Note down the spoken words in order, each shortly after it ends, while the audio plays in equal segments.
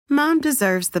Mom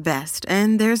deserves the best,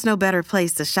 and there's no better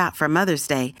place to shop for Mother's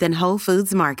Day than Whole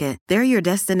Foods Market. They're your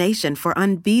destination for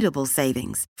unbeatable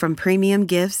savings, from premium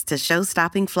gifts to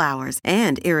show-stopping flowers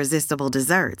and irresistible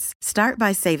desserts. Start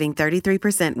by saving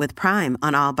 33% with Prime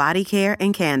on all body care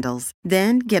and candles.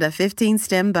 Then get a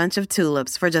 15-stem bunch of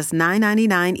tulips for just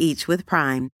 $9.99 each with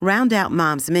Prime. Round out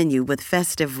Mom's menu with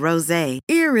festive rosé,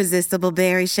 irresistible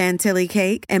berry chantilly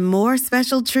cake, and more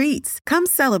special treats. Come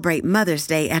celebrate Mother's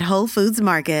Day at Whole Foods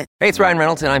Market. Hey, it's Ryan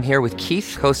Reynolds, and I'm here with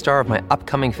Keith, co-star of my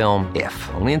upcoming film, If,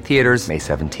 only in theaters May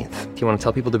 17th. Do you want to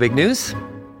tell people the big news?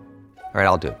 All right,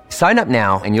 I'll do it. Sign up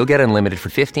now and you'll get unlimited for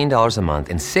 $15 a month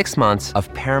and 6 months of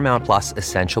Paramount Plus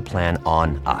Essential Plan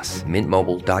on us.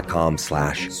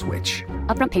 MintMobile.com/switch.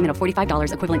 Upfront payment of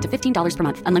 $45 equivalent to $15 per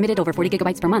month. Unlimited over 40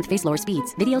 gigabytes per month. Face lower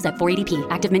speeds. Videos at 480p.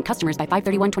 Active Mint customers by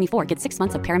 531.24 get 6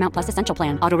 months of Paramount Plus Essential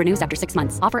Plan. Auto renews after 6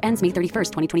 months. Offer ends May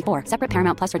 31st, 2024. Separate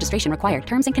Paramount Plus registration required.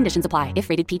 Terms and conditions apply if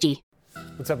rated PG.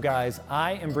 What's up, guys?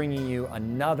 I am bringing you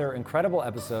another incredible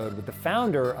episode with the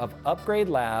founder of Upgrade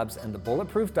Labs and the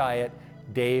Bulletproof Diet,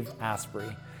 Dave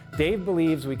Asprey. Dave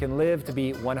believes we can live to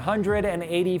be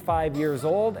 185 years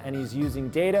old, and he's using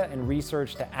data and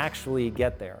research to actually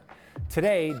get there.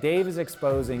 Today, Dave is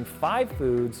exposing 5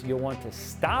 foods you'll want to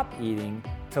stop eating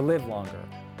to live longer,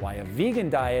 why a vegan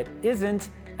diet isn't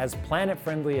as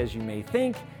planet-friendly as you may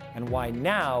think, and why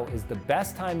now is the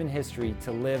best time in history to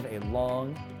live a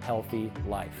long, healthy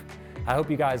life. I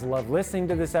hope you guys love listening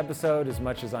to this episode as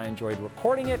much as I enjoyed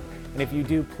recording it. And if you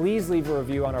do, please leave a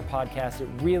review on our podcast. It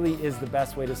really is the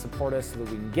best way to support us so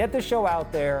that we can get the show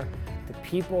out there to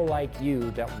people like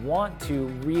you that want to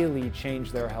really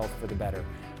change their health for the better.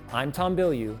 I'm Tom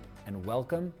Bilyeu, and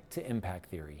welcome to Impact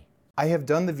Theory. I have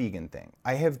done the vegan thing.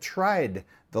 I have tried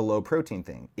the low protein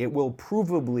thing. It will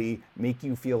provably make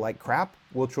you feel like crap,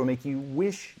 which will make you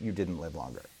wish you didn't live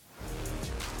longer.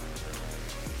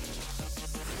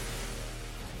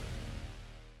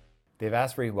 Dave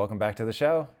Asprey, welcome back to the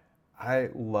show. I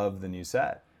love the new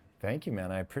set. Thank you,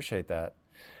 man. I appreciate that.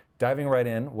 Diving right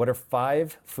in, what are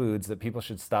 5 foods that people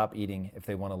should stop eating if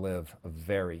they want to live a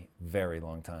very, very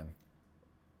long time?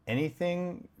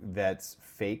 Anything that's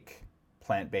fake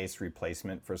plant-based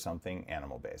replacement for something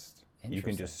animal-based. You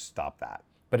can just stop that.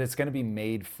 But it's going to be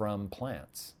made from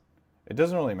plants. It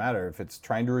doesn't really matter. If it's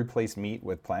trying to replace meat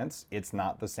with plants, it's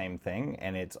not the same thing,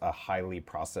 and it's a highly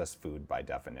processed food by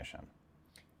definition.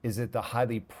 Is it the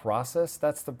highly processed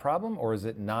that's the problem, or is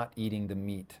it not eating the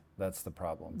meat that's the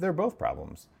problem? They're both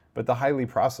problems, but the highly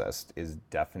processed is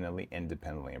definitely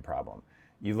independently a problem.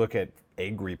 You look at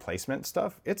egg replacement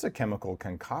stuff, it's a chemical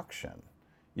concoction.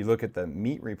 You look at the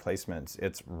meat replacements,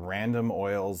 it's random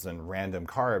oils and random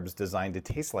carbs designed to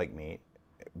taste like meat,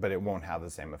 but it won't have the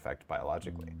same effect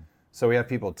biologically. So we have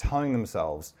people telling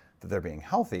themselves that they're being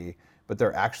healthy, but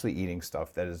they're actually eating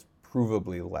stuff that is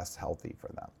provably less healthy for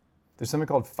them. There's something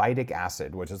called phytic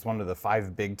acid, which is one of the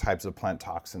 5 big types of plant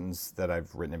toxins that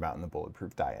I've written about in the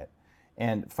Bulletproof Diet.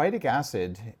 And phytic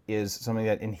acid is something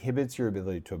that inhibits your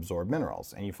ability to absorb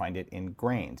minerals. And you find it in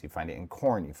grains, you find it in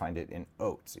corn, you find it in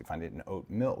oats, you find it in oat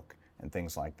milk and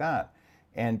things like that.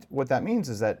 And what that means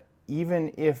is that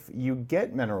even if you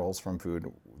get minerals from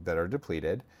food that are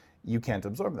depleted, you can't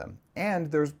absorb them.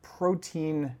 And there's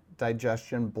protein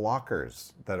digestion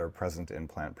blockers that are present in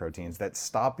plant proteins that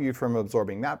stop you from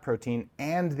absorbing that protein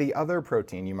and the other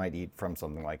protein you might eat from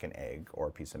something like an egg or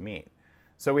a piece of meat.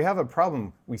 So we have a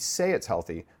problem. We say it's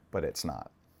healthy, but it's not.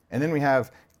 And then we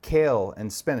have kale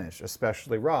and spinach,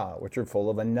 especially raw, which are full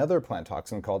of another plant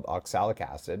toxin called oxalic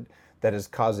acid that is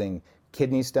causing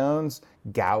kidney stones,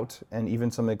 gout, and even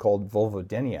something called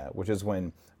vulvodynia, which is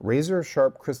when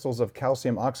razor-sharp crystals of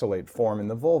calcium oxalate form in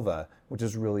the vulva, which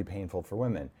is really painful for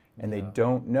women. And they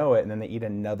don't know it, and then they eat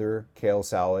another kale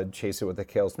salad, chase it with a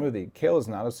kale smoothie. Kale is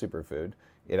not a superfood.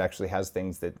 It actually has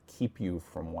things that keep you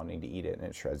from wanting to eat it, and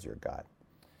it shreds your gut.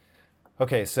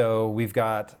 Okay, so we've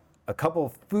got a couple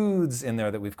foods in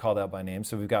there that we've called out by name.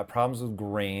 So we've got problems with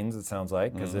grains, it sounds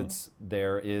like, because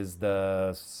there is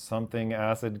the something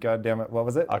acid, goddammit, what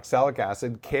was it? Oxalic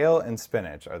acid. Kale and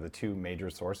spinach are the 2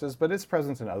 major sources, but it's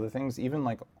present in other things, even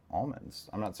like almonds.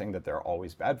 I'm not saying that they're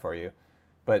always bad for you,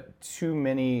 but too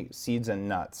many seeds and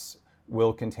nuts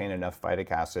will contain enough phytic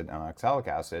acid and oxalic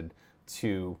acid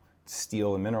to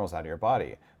steal the minerals out of your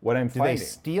body. What I'm finding... Do they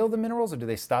steal the minerals, or do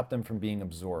they stop them from being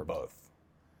absorbed? Both.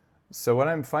 So what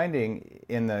I'm finding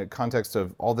in the context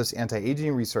of all this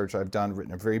anti-aging research I've done,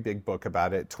 written a very big book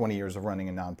about it, 20 years of running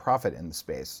a nonprofit in the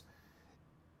space.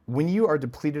 When you are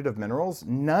depleted of minerals,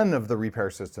 none of the repair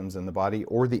systems in the body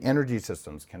or the energy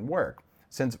systems can work.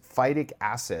 since phytic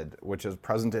acid, which is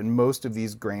present in most of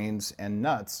these grains and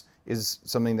nuts, is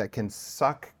something that can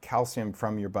suck calcium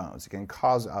from your bones. It can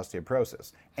cause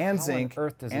osteoporosis. And How on zinc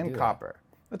earth does it and do that? copper.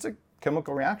 That's a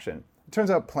chemical reaction. It turns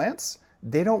out plants,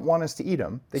 they don't want us to eat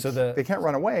them. They can't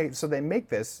run away, so they make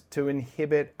this to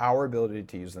inhibit our ability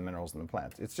to use the minerals in the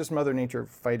plant. It's just Mother Nature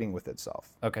fighting with itself.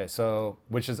 Okay, so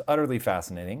which is utterly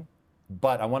fascinating,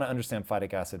 but I want to understand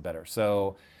phytic acid better.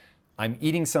 So I'm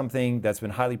eating something that's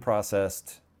been highly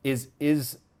processed. Is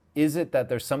it that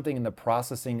there's something in the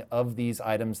processing of these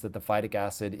items that the phytic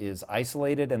acid is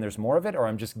isolated and there's more of it, or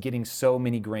I'm just getting so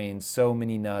many grains, so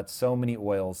many nuts, so many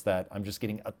oils that I'm just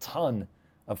getting a ton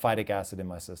of phytic acid in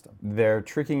my system? They're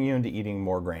tricking you into eating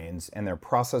more grains, and they're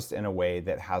processed in a way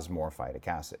that has more phytic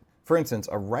acid. For instance,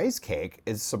 a rice cake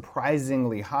is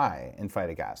surprisingly high in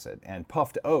phytic acid, and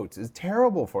puffed oats is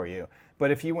terrible for you.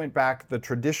 But if you went back the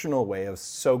traditional way of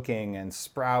soaking and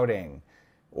sprouting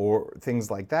or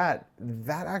things like that,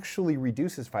 that actually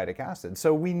reduces phytic acid.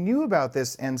 So we knew about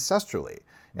this ancestrally,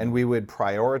 and we would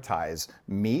prioritize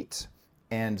meat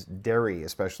and dairy,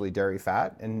 especially dairy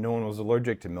fat, and no one was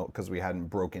allergic to milk because we hadn't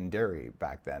broken dairy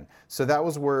back then. So that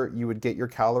was where you would get your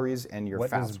calories and your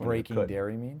fats. What does when breaking you could.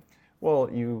 dairy mean? Well,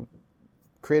 you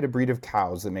create a breed of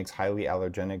cows that makes highly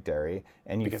allergenic dairy,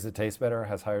 and Because it tastes better,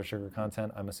 has higher sugar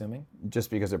content, I'm assuming? just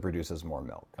because it produces more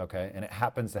milk. Okay, and it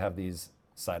happens to have these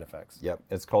side effects. Yep,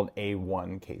 it's called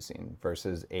A1 casein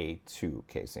versus A2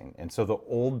 casein. And so the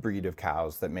old breed of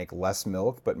cows that make less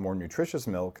milk but more nutritious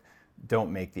milk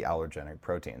don't make the allergenic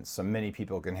proteins. So many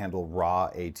people can handle raw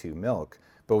A2 milk.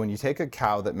 But when you take a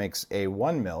cow that makes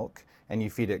A1 milk and you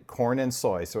feed it corn and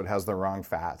soy, so it has the wrong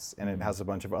fats and it has a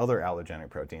bunch of other allergenic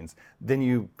proteins, then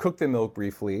you cook the milk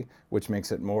briefly, which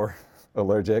makes it more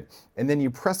allergic, and then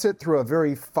you press it through a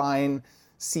very fine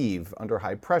sieve under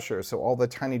high pressure, so all the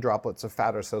tiny droplets of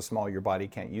fat are so small your body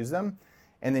can't use them.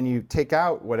 And then you take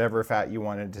out whatever fat you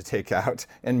wanted to take out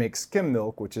and make skim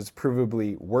milk, which is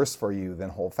provably worse for you than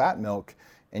whole fat milk,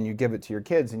 and you give it to your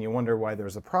kids and you wonder why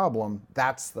there's a problem.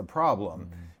 That's the problem.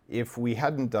 If we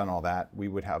hadn't done all that, we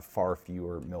would have far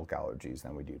fewer milk allergies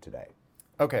than we do today.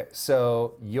 Okay,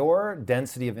 so your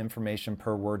density of information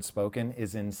per word spoken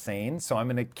is insane. So I'm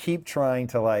gonna keep trying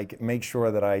to make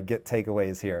sure that I get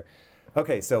takeaways here.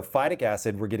 Okay, so phytic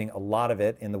acid, we're getting a lot of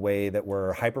it in the way that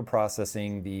we're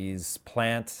hyper-processing these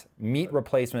meat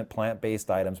replacement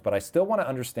plant-based items, but I still want to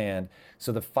understand,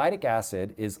 so the phytic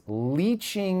acid is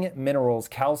leaching minerals,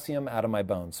 calcium out of my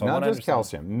bones. So Not just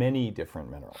calcium, many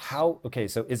different minerals. Okay,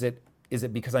 so is it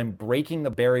because I'm breaking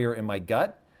the barrier in my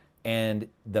gut and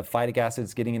the phytic acid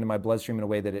is getting into my bloodstream in a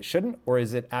way that it shouldn't, or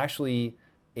is it actually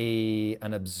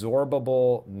an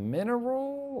absorbable mineral?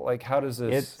 Like, how does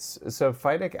this? So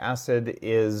phytic acid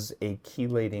is a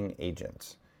chelating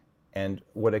agent. And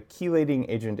what a chelating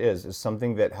agent is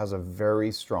something that has a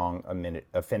very strong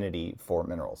affinity for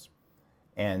minerals.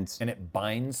 And it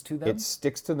binds to them? It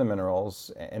sticks to the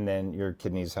minerals, and then your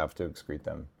kidneys have to excrete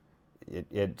them.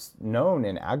 It's known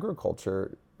in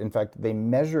agriculture. In fact, they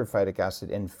measure phytic acid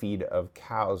in feed of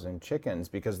cows and chickens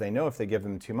because they know if they give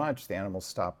them too much, the animals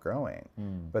stop growing.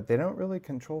 But they don't really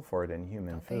control for it in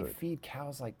human food. They feed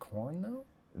cows like corn, though?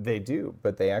 They do,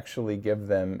 but they actually give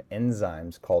them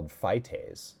enzymes called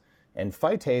phytase. And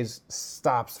phytase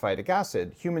stops phytic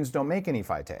acid. Humans don't make any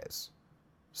phytase.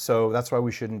 So that's why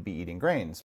we shouldn't be eating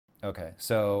grains. Okay,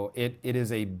 so it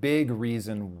is a big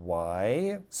reason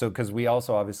why. So, because we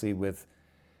also obviously with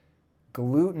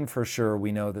gluten for sure,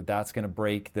 we know that that's going to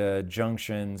break the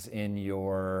junctions in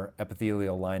your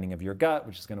epithelial lining of your gut,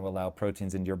 which is going to allow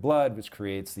proteins into your blood, which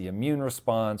creates the immune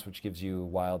response, which gives you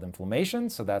wild inflammation.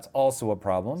 So that's also a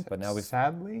problem. But now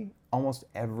Sadly, almost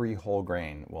every whole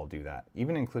grain will do that.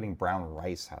 Even including brown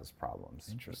rice has problems.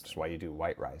 Interesting. Which is why you do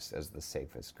white rice as the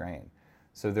safest grain.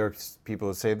 So there's people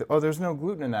who say, oh, there's no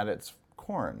gluten in that, it's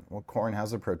corn. Well, corn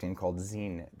has a protein called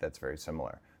zein that's very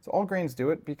similar. So all grains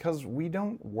do it because we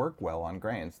don't work well on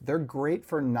grains. They're great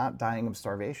for not dying of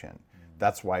starvation.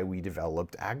 That's why we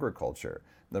developed agriculture.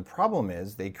 The problem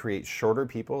is they create shorter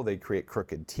people, they create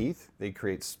crooked teeth, they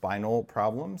create spinal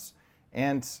problems,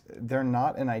 and they're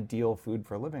not an ideal food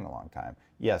for living a long time.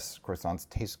 Yes, croissants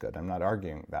taste good. I'm not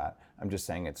arguing that. I'm just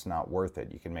saying it's not worth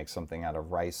it. You can make something out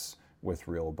of rice with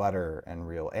real butter and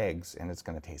real eggs, and it's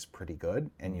going to taste pretty good,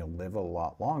 and you'll live a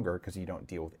lot longer because you don't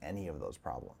deal with any of those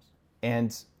problems.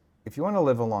 And if you want to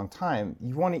live a long time,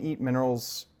 you want to eat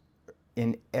minerals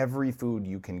in every food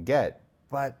you can get.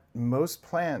 But most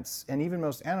plants and even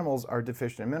most animals are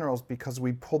deficient in minerals because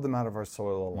we pulled them out of our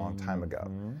soil a long time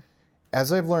ago.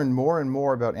 As I've learned more and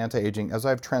more about anti-aging, as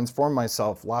I've transformed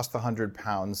myself, lost 100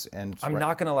 pounds, and I'm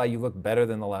not gonna lie, you look better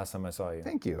than the last time I saw you.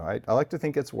 Thank you. I like to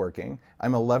think it's working.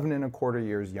 I'm 11 and a quarter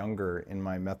years younger in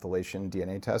my methylation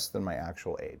DNA test than my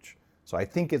actual age. So I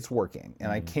think it's working,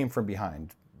 and I came from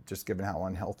behind, just given how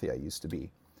unhealthy I used to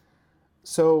be.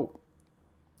 So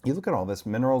you look at all this,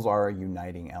 minerals are a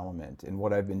uniting element. And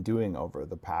what I've been doing over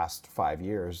the past 5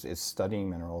 years is studying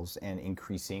minerals and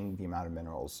increasing the amount of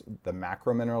minerals. The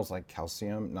macro minerals like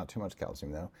calcium, not too much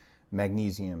calcium though,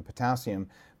 magnesium, potassium,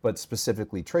 but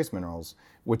specifically trace minerals,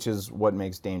 which is what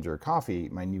makes Danger Coffee,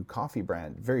 my new coffee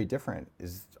brand, very different.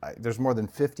 There's more than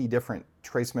 50 different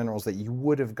trace minerals that you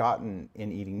would have gotten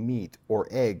in eating meat or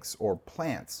eggs or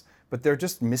plants, but they're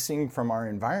just missing from our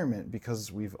environment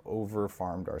because we've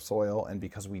over-farmed our soil and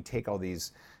because we take all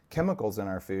these chemicals in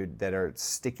our food that are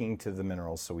sticking to the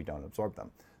minerals so we don't absorb them.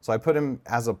 So I put them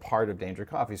as a part of Danger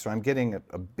Coffee. So I'm getting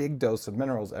a big dose of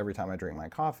minerals every time I drink my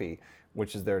coffee,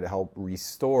 which is there to help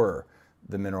restore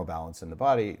the mineral balance in the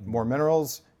body. More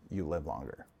minerals, you live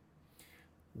longer.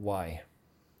 Why?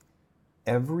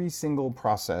 Every single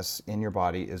process in your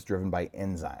body is driven by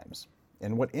enzymes.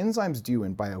 And what enzymes do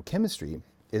in biochemistry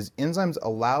is enzymes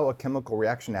allow a chemical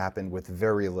reaction to happen with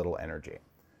very little energy.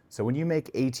 So when you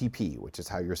make ATP, which is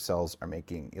how your cells are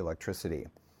making electricity,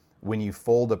 when you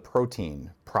fold a protein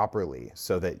properly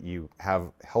so that you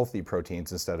have healthy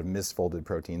proteins instead of misfolded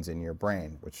proteins in your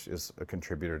brain, which is a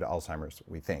contributor to Alzheimer's,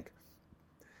 we think.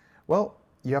 Well,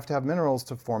 you have to have minerals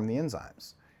to form the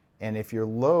enzymes. And if you're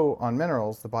low on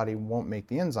minerals, the body won't make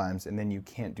the enzymes, and then you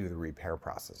can't do the repair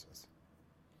processes.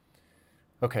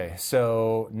 Okay,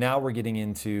 so now we're getting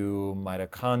into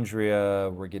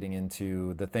mitochondria, we're getting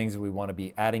into the things that we want to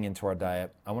be adding into our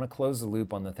diet. I want to close the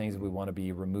loop on the things that we want to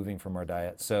be removing from our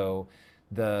diet. So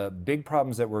the big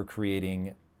problems that we're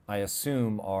creating, I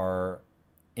assume, are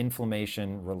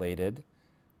inflammation related,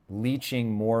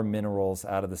 leaching more minerals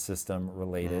out of the system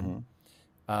related.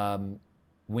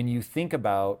 When you think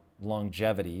about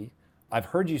longevity, I've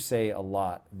heard you say a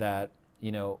lot that,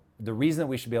 the reason that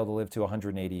we should be able to live to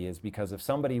 180 is because if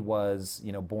somebody was,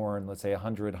 born, let's say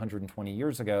 100, 120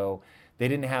 years ago, they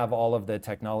didn't have all of the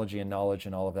technology and knowledge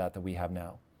and all of that we have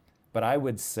now. But I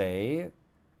would say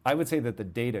that the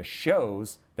data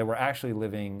shows that we're actually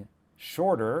living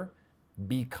shorter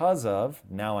because of,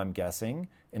 now I'm guessing,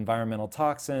 environmental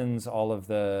toxins, all of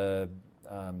the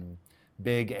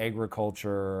big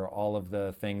agriculture, all of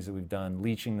the things that we've done,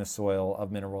 leaching the soil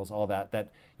of minerals, all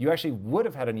that you actually would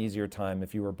have had an easier time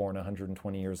if you were born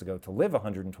 120 years ago to live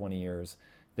 120 years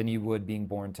than you would being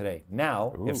born today.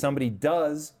 Now, if somebody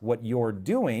does what you're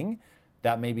doing,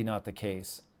 that may be not the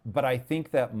case. But I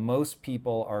think that most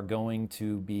people are going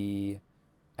to be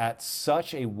at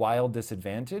such a wild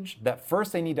disadvantage that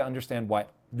first they need to understand why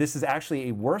this is actually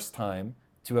a worse time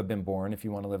to have been born if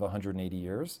you want to live 180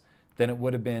 years than it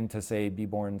would have been to, say, be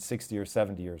born 60 or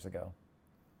 70 years ago.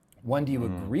 One, do you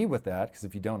agree with that? Because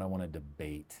if you don't, I want to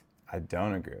debate. I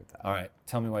don't agree with that. All right,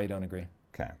 tell me why you don't agree.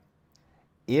 Okay.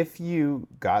 If you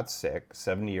got sick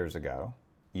 70 years ago,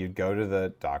 you'd go to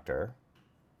the doctor.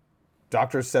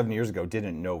 Doctors 7 years ago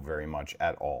didn't know very much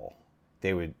at all.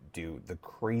 They would do the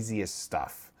craziest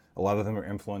stuff. A lot of them are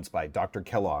influenced by Dr.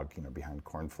 Kellogg, behind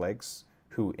Corn Flakes,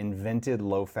 who invented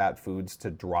low-fat foods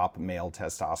to drop male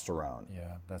testosterone.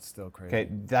 Yeah, that's still crazy. Okay,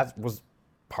 that was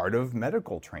part of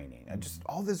medical training and just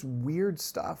all this weird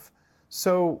stuff.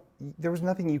 So there was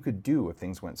nothing you could do if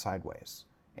things went sideways.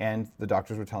 And the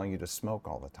doctors were telling you to smoke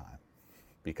all the time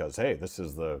because, hey, this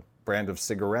is the brand of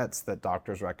cigarettes that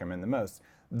doctors recommend the most.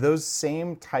 Those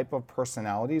same type of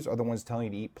personalities are the ones telling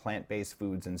you to eat plant-based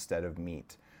foods instead of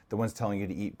meat. The ones telling you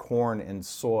to eat corn and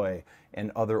soy and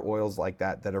other oils like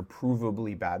that are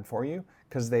provably bad for you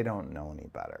because they don't know any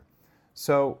better.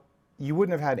 So you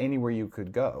wouldn't have had anywhere you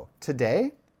could go.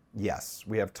 Today, yes,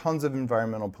 we have tons of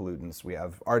environmental pollutants. We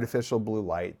have artificial blue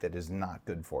light that is not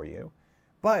good for you.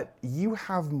 But you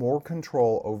have more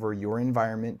control over your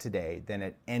environment today than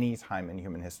at any time in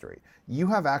human history. You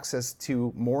have access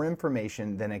to more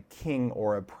information than a king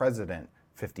or a president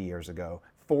 50 years ago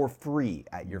for free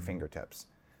at your fingertips.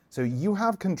 So you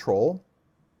have control,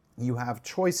 you have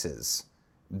choices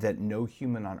that no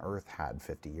human on earth had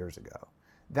 50 years ago.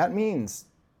 That means,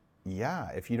 yeah,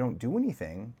 if you don't do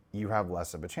anything, you have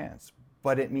less of a chance.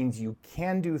 But it means you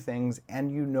can do things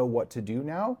and you know what to do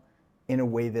now in a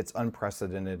way that's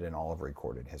unprecedented in all of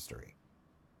recorded history.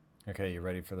 Okay, you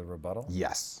ready for the rebuttal?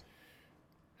 Yes.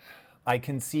 I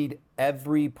concede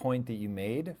every point that you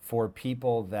made for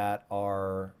people that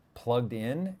are plugged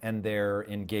in and they're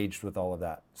engaged with all of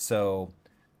that. So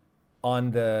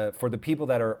for the people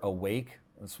that are awake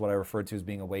That's what I refer to as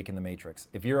being awake in the matrix.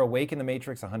 If you're awake in the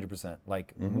matrix, 100%,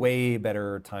 like way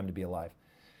better time to be alive.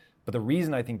 But the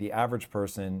reason I think the average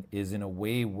person is in a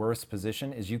way worse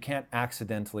position is you can't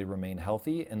accidentally remain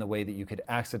healthy in the way that you could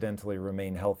accidentally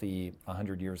remain healthy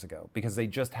 100 years ago, because they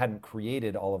just hadn't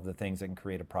created all of the things that can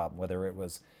create a problem, whether it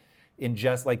was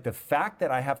ingest, like the fact that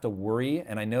I have to worry,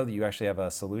 and I know that you actually have a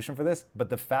solution for this,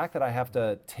 but the fact that I have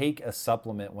to take a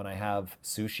supplement when I have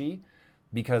sushi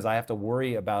because I have to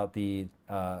worry about the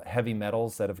heavy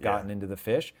metals that have gotten into the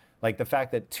fish. Like the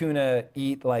fact that tuna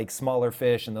eat like smaller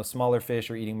fish, and those smaller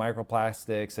fish are eating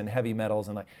microplastics and heavy metals,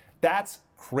 and like that's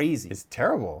crazy. It's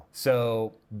terrible.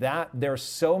 So that there's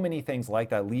so many things like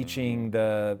that, leaching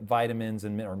the vitamins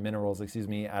and or minerals,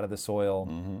 out of the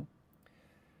soil.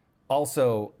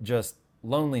 Also, just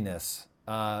loneliness,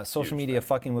 social media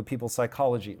fucking with people's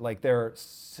psychology. Like there are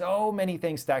so many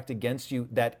things stacked against you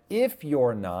that if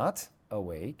you're not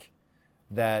awake,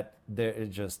 that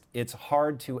it's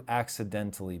hard to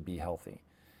accidentally be healthy.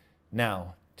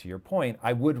 Now, to your point,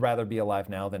 I would rather be alive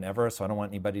now than ever, so I don't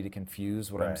want anybody to confuse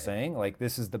what I'm saying. Like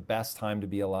this is the best time to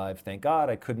be alive. Thank God.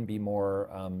 I couldn't be more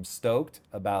stoked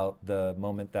about the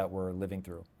moment that we're living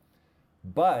through.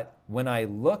 But when I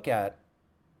look at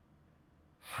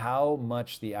how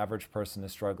much the average person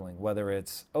is struggling, whether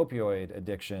it's opioid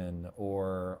addiction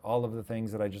or all of the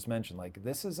things that I just mentioned, like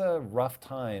this is a rough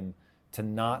time to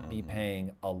not be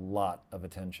paying a lot of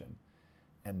attention.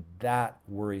 And that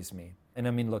worries me. And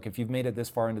I mean, look, if you've made it this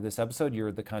far into this episode,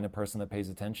 you're the kind of person that pays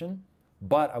attention.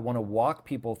 But I want to walk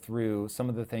people through some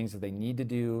of the things that they need to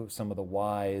do, some of the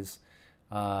whys,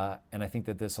 and I think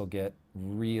that this will get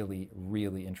really,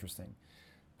 really interesting.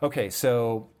 Okay,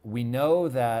 so we know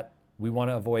that we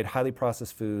want to avoid highly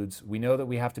processed foods. We know that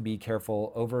we have to be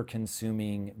careful over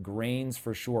consuming grains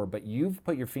for sure, but you've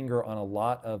put your finger on a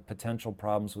lot of potential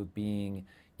problems with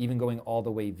even going all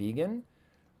the way vegan.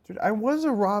 Dude, I was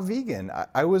a raw vegan.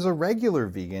 I was a regular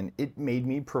vegan. It made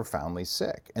me profoundly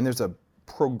sick. And there's a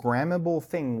programmable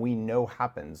thing we know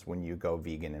happens when you go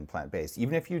vegan and plant-based.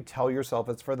 Even if you tell yourself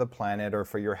it's for the planet or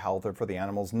for your health or for the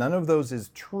animals, none of those is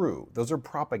true. Those are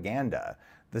propaganda.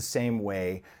 The same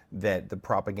way that the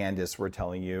propagandists were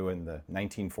telling you in the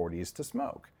 1940s to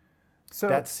smoke. So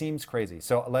that seems crazy.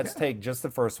 So let's take just the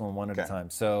first one at a time.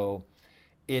 So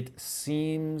it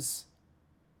seems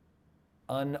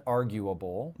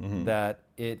unarguable that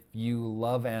if you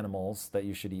love animals, that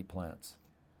you should eat plants.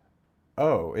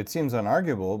 Oh, it seems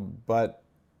unarguable, but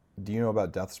do you know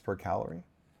about deaths per calorie?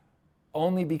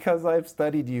 Only because I've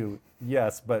studied you,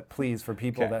 yes, but please, for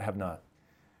people that have not.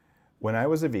 When I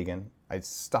was a vegan, I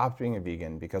stopped being a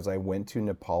vegan because I went to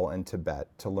Nepal and Tibet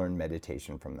to learn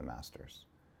meditation from the masters.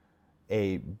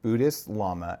 A Buddhist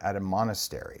lama at a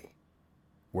monastery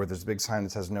where there's a big sign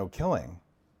that says no killing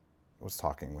was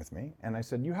talking with me. And I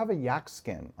said, you have a yak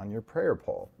skin on your prayer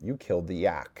pole. You killed the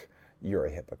yak. You're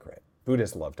a hypocrite.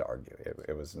 Buddhists love to argue.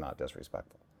 It was not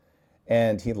disrespectful.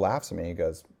 And he laughs at me. He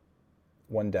goes,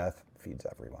 one death feeds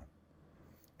everyone.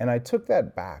 And I took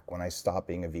that back when I stopped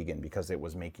being a vegan because it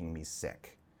was making me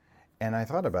sick. And I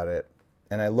thought about it,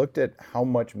 and I looked at how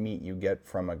much meat you get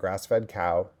from a grass-fed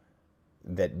cow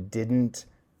that didn't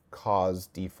cause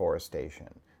deforestation,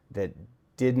 that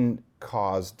didn't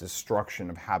cause destruction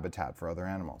of habitat for other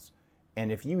animals.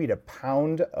 And if you eat a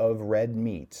pound of red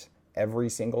meat every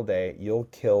single day, you'll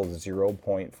kill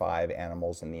 0.5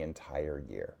 animals in the entire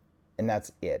year. And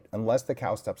that's it, unless the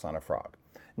cow steps on a frog.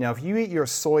 Now, if you eat your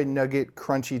soy nugget,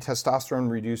 crunchy,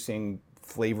 testosterone-reducing,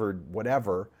 flavored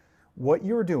whatever, what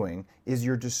you're doing is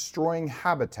you're destroying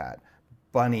habitat.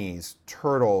 Bunnies,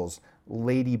 turtles,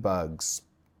 ladybugs,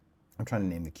 I'm trying to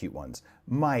name the cute ones,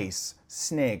 mice,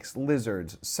 snakes,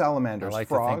 lizards, salamanders, I like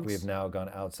frogs. to think we've now gone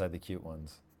outside the cute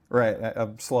ones. Right,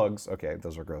 slugs, okay,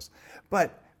 those are gross.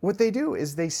 But what they do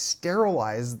is they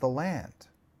sterilize the land.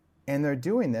 And they're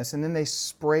doing this, and then they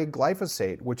spray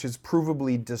glyphosate, which is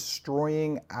provably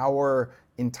destroying our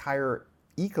entire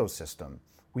ecosystem.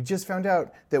 We just found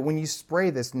out that when you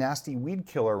spray this nasty weed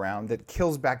killer around that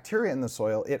kills bacteria in the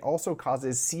soil, it also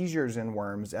causes seizures in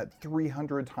worms at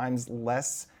 300 times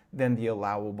less than the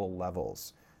allowable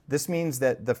levels. This means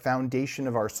that the foundation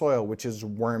of our soil, which is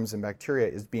worms and bacteria,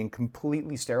 is being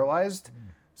completely sterilized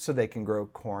so they can grow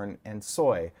corn and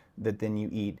soy that then you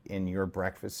eat in your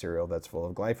breakfast cereal that's full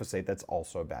of glyphosate that's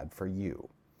also bad for you.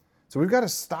 So we've got to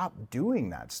stop doing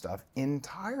that stuff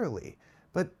entirely.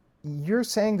 But you're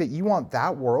saying that you want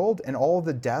that world and all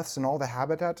the deaths and all the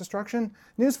habitat destruction?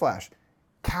 Newsflash,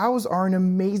 cows are an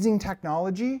amazing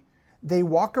technology. They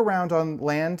walk around on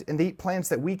land and they eat plants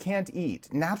that we can't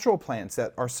eat, natural plants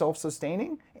that are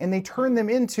self-sustaining, and they turn them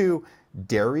into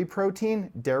dairy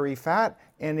protein, dairy fat,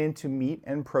 and into meat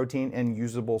and protein and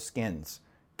usable skins.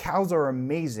 Cows are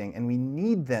amazing, and we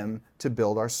need them to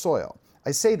build our soil.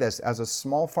 I say this as a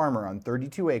small farmer on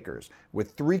 32 acres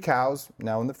with 3 cows,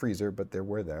 now in the freezer, but they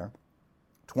were there,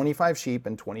 25 sheep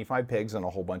and 25 pigs and a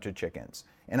whole bunch of chickens.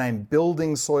 And I'm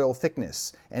building soil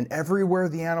thickness, and everywhere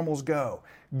the animals go,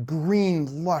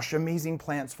 green, lush, amazing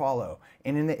plants follow.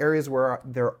 And in the areas where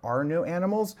there are no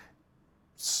animals,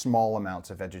 small amounts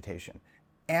of vegetation.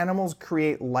 Animals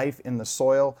create life in the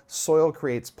soil, soil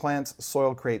creates plants,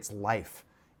 soil creates life.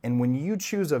 And when you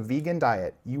choose a vegan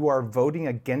diet, you are voting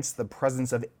against the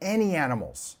presence of any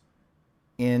animals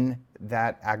in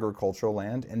that agricultural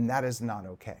land, and that is not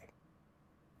okay.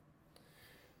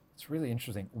 It's really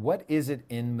interesting. What is it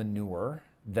in manure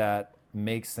that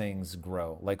makes things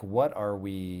grow? Like, what are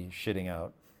we shitting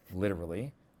out,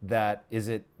 literally? That, is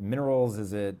it minerals?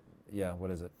 Is it, what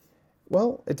is it?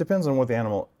 Well, it depends on what the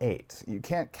animal ate. You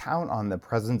can't count on the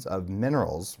presence of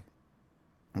minerals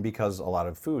because a lot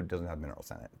of food doesn't have minerals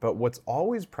in it. But what's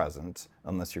always present,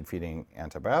 unless you're feeding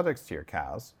antibiotics to your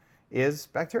cows, is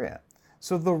bacteria.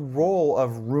 So the role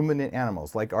of ruminant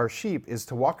animals, like our sheep, is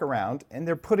to walk around and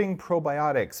they're putting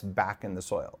probiotics back in the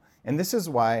soil. And this is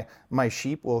why my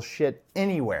sheep will shit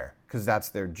anywhere, because that's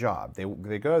their job. They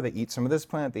go, they eat some of this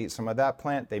plant, they eat some of that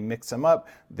plant, they mix them up,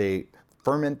 they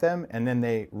ferment them, and then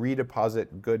they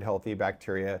redeposit good, healthy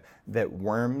bacteria that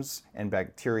worms and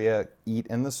bacteria eat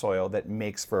in the soil that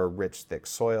makes for a rich, thick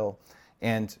soil,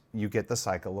 and you get the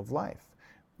cycle of life.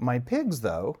 My pigs,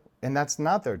 though, and that's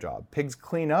not their job. Pigs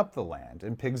clean up the land,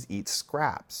 and pigs eat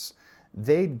scraps.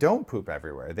 They don't poop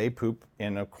everywhere. They poop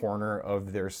in a corner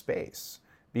of their space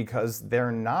because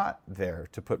they're not there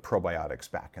to put probiotics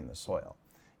back in the soil.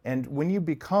 And when you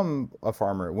become a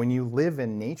farmer, when you live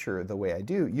in nature the way I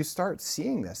do, you start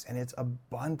seeing this, and it's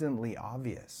abundantly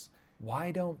obvious.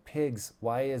 Why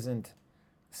isn't,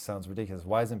 sounds ridiculous,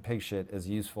 why isn't pig shit as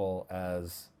useful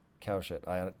as cow shit?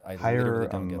 I Higher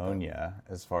don't ammonia,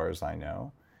 as far as I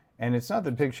know. And it's not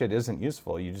that pig shit isn't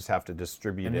useful, you just have to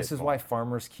distribute it. And this is why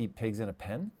farmers keep pigs in a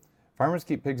pen? Farmers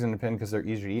keep pigs in a pen because they're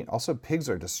easy to eat. Also, pigs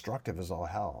are destructive as all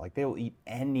hell. Like, they will eat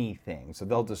anything, so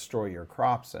they'll destroy your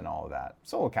crops and all of that.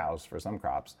 So will cows for some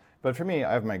crops. But for me,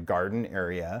 I have my garden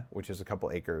area, which is a couple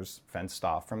acres fenced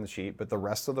off from the sheep, but the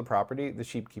rest of the property, the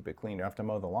sheep keep it clean. You don't have to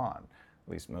mow the lawn,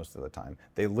 at least most of the time.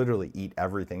 They literally eat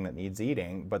everything that needs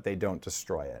eating, but they don't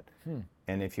destroy it.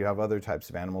 And if you have other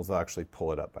types of animals, they'll actually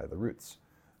pull it up by the roots.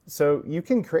 So you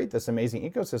can create this amazing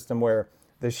ecosystem where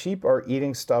the sheep are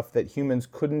eating stuff that humans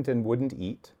couldn't and wouldn't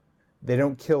eat. They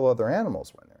don't kill other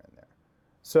animals when they're in there.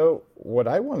 So what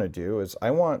I want to do is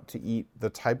I want to eat the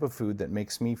type of food that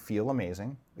makes me feel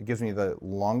amazing. It gives me the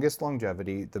longest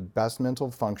longevity, the best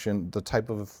mental function, the type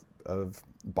of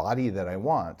body that I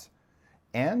want.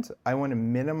 And I want to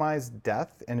minimize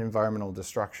death and environmental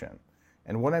destruction.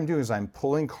 And what I'm doing is I'm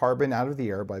pulling carbon out of the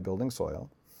air by building soil.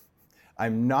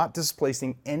 I'm not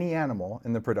displacing any animal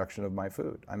in the production of my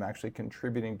food. I'm actually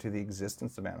contributing to the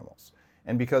existence of animals.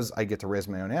 And because I get to raise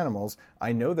my own animals,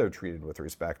 I know they're treated with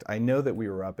respect. I know that we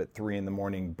were up at 3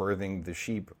 a.m. birthing the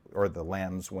sheep or the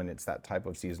lambs when it's that type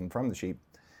of season from the sheep.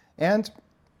 And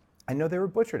I know they were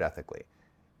butchered ethically.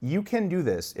 You can do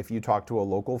this if you talk to a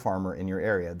local farmer in your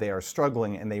area. They are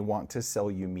struggling and they want to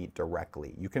sell you meat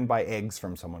directly. You can buy eggs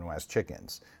from someone who has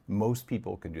chickens. Most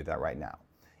people can do that right now.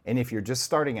 And if you're just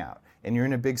starting out and you're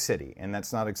in a big city and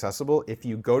that's not accessible, if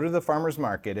you go to the farmer's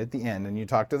market at the end and you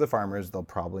talk to the farmers, they'll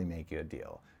probably make you a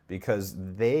deal because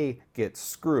they get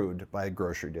screwed by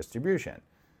grocery distribution.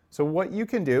 So what you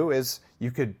can do is you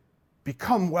could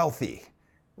become wealthy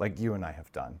like you and I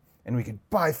have done, and we could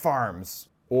buy farms,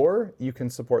 or you can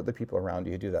support the people around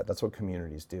you who do that. That's what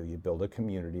communities do. You build a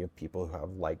community of people who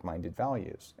have like-minded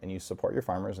values, and you support your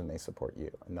farmers and they support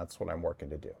you. And that's what I'm working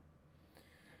to do.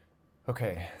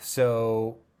 Okay,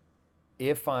 so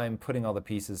if I'm putting all the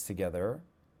pieces together,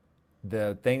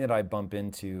 the thing that I bump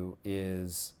into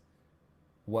is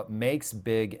what makes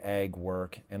big ag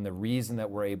work, and the reason that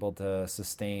we're able to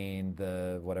sustain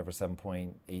the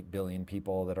 7.8 billion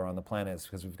people that are on the planet is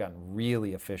because we've gotten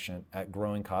really efficient at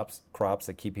growing crops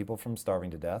that keep people from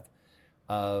starving to death,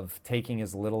 of taking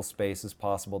as little space as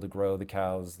possible to grow the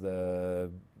cows, the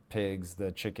pigs,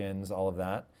 the chickens, all of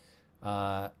that.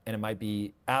 And it might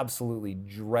be absolutely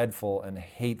dreadful and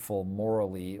hateful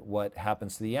morally what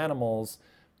happens to the animals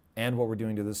and what we're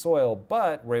doing to the soil,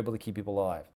 but we're able to keep people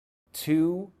alive.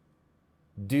 To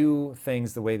do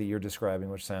things the way that you're describing,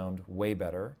 which sound way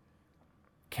better,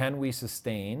 can we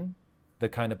sustain the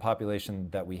kind of population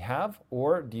that we have?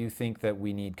 Or do you think that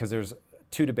we need, because there's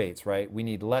two debates, right? We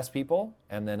need less people,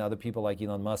 and then other people like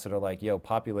Elon Musk that are like, yo,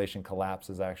 population collapse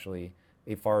is actually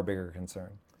a far bigger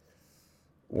concern.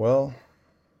 Well,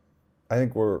 I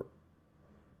think we're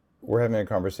having a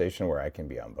conversation where I can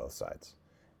be on both sides.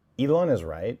 Elon is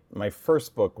right. My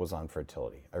first book was on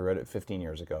fertility. I wrote it 15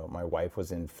 years ago. My wife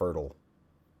was infertile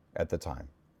at the time,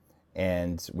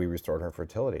 and we restored her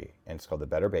fertility. And it's called The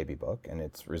Better Baby Book, and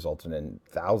it's resulted in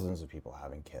thousands of people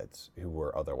having kids who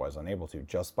were otherwise unable to,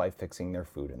 just by fixing their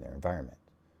food and their environment.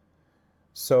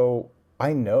 So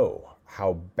I know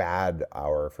how bad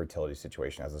our fertility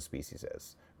situation as a species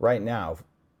is. Right now,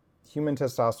 human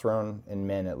testosterone in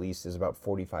men at least is about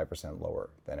 45% lower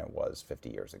than it was 50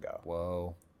 years ago.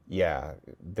 Whoa. Yeah,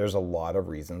 there's a lot of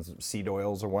reasons. Seed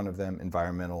oils are one of them,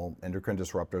 environmental endocrine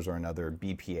disruptors are another,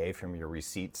 BPA from your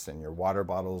receipts and your water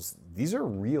bottles. These are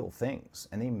real things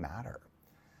and they matter.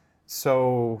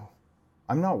 So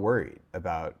I'm not worried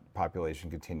about population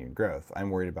continued growth. I'm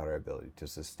worried about our ability to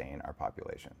sustain our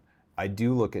population. I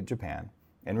do look at Japan.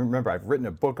 And remember, I've written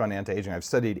a book on anti-aging. I've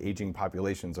studied aging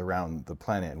populations around the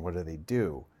planet and what do they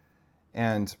do.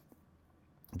 And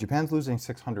Japan's losing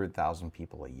 600,000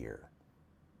 people a year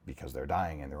because they're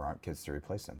dying and there aren't kids to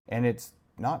replace them. And it's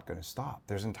not going to stop.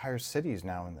 There's entire cities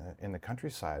now in the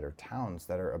countryside or towns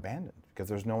that are abandoned because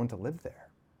there's no one to live there.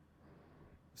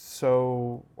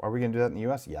 So are we going to do that in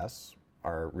the US? Yes.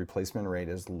 Our replacement rate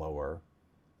is lower.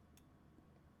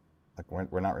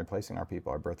 Like we're not replacing our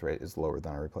people. Our birth rate is lower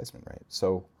than our replacement rate.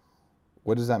 So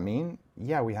what does that mean?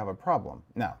 Yeah, we have a problem.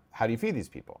 Now, how do you feed these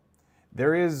people?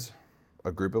 There is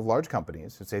a group of large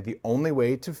companies who say the only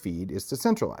way to feed is to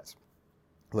centralize.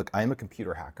 Look, I'm a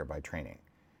computer hacker by training.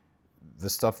 The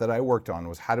stuff that I worked on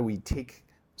was how do we take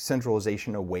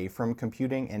centralization away from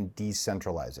computing and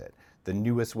decentralize it. The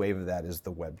newest wave of that is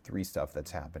the Web3 stuff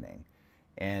that's happening.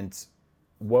 And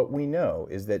what we know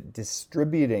is that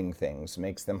distributing things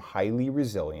makes them highly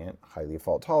resilient, highly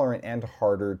fault tolerant, and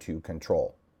harder to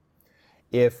control.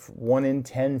 If 1 in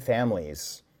 10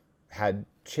 families had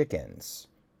chickens,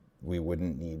 we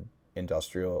wouldn't need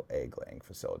industrial egg laying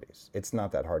facilities. It's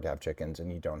not that hard to have chickens, and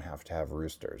you don't have to have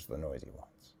roosters, the noisy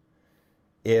ones.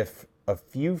 If a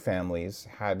few families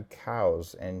had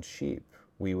cows and sheep,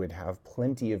 we would have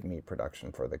plenty of meat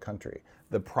production for the country.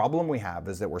 The problem we have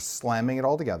is that we're slamming it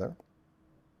all together.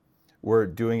 We're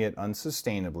doing it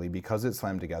unsustainably because it's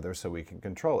slammed together so we can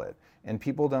control it. And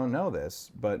people don't know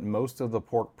this, but most of the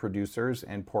pork producers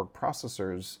and pork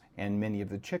processors and many of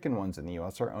the chicken ones in the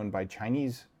US are owned by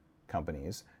Chinese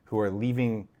companies who are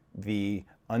leaving the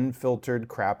unfiltered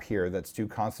crap here that's too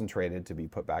concentrated to be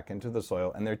put back into the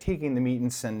soil, and they're taking the meat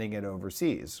and sending it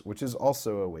overseas, which is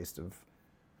also a waste of,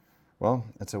 well,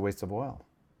 it's a waste of oil.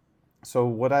 So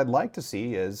what I'd like to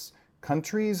see is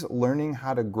countries learning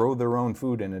how to grow their own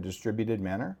food in a distributed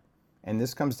manner, and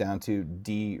this comes down to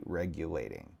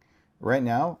deregulating. Right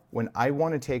now, when I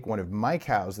want to take one of my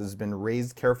cows that has been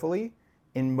raised carefully,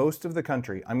 in most of the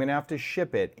country, I'm going to have to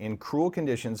ship it in cruel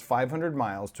conditions 500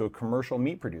 miles to a commercial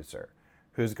meat producer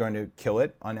who's going to kill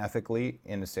it unethically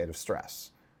in a state of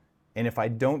stress. And if I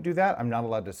don't do that, I'm not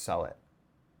allowed to sell it.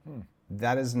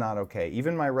 That is not okay.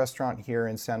 Even my restaurant here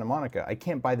in Santa Monica, I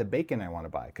can't buy the bacon I want to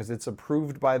buy because it's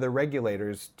approved by the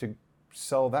regulators to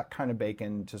sell that kind of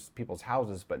bacon to people's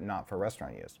houses, but not for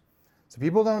restaurant use. So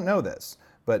people don't know this,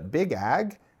 but Big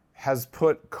Ag has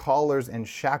put collars and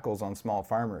shackles on small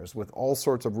farmers with all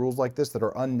sorts of rules like this that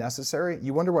are unnecessary.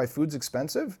 You wonder why food's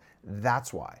expensive?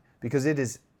 That's why. Because it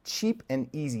is cheap and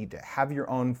easy to have your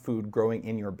own food growing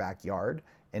in your backyard.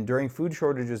 And during food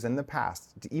shortages in the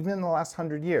past, even in the last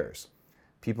 100 years,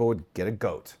 people would get a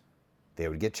goat. They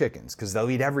would get chickens because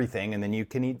they'll eat everything and then you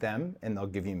can eat them and they'll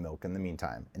give you milk in the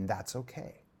meantime. And that's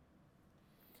okay.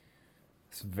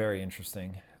 It's very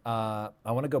interesting. I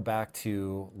want to go back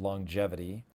to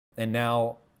longevity. And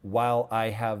now, while I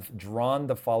have drawn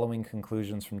the following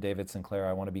conclusions from David Sinclair,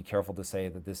 I want to be careful to say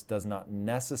that this does not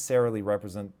necessarily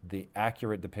represent the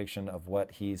accurate depiction of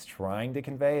what he's trying to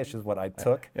convey. It's just what I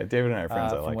took David and I are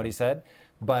friends. from what he said.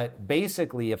 But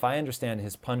basically, if I understand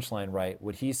his punchline right,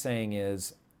 what he's saying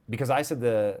is, because I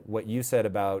said what you said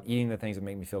about eating the things that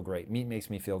make me feel great, meat makes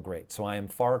me feel great. So I am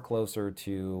far closer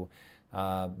to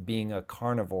being a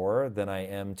carnivore than I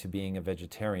am to being a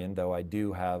vegetarian, though I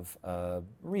do have a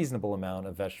reasonable amount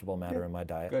of vegetable matter in my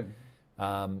diet.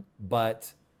 Good.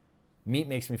 But meat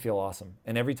makes me feel awesome.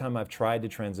 And every time I've tried to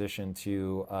transition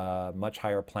to a much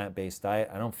higher plant-based diet,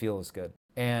 I don't feel as good.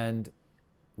 And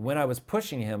when I was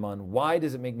pushing him on why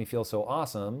does it make me feel so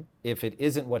awesome if it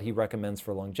isn't what he recommends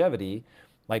for longevity,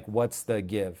 like what's the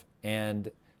give? And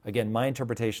again, my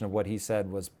interpretation of what he said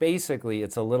was basically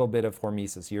it's a little bit of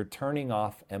hormesis. You're turning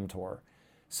off mTOR.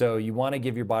 So you want to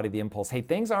give your body the impulse, hey,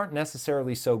 things aren't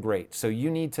necessarily so great. So you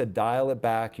need to dial it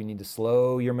back. You need to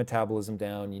slow your metabolism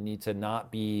down. You need to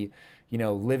not be,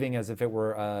 living as if it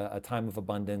were a time of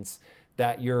abundance,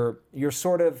 that you're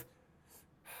sort of,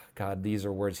 God, these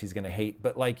are words he's going to hate,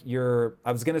 but like you're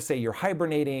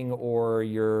hibernating, or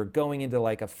you're going into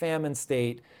like a famine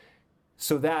state,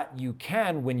 so that you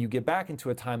can, when you get back into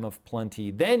a time of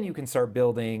plenty, then you can start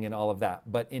building and all of that.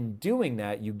 But in doing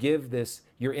that,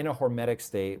 you're in a hormetic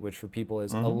state, which for people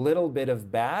is a little bit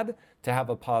of bad to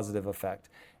have a positive effect.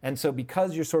 And so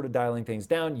because you're sort of dialing things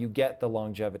down, you get the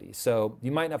longevity. So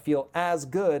you might not feel as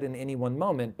good in any one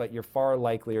moment, but you're far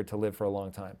likelier to live for a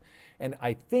long time. And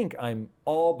I think I'm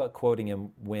all but quoting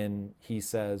him when he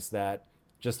says that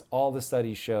just all the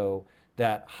studies show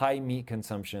that high meat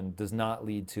consumption does not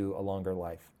lead to a longer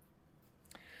life.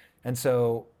 And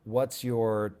so what's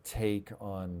your take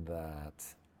on that?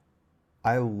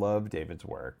 I love David's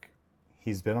work.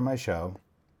 He's been on my show,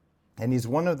 and he's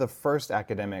one of the first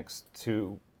academics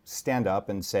to stand up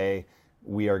and say,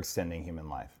 we are extending human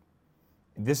life.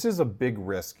 This is a big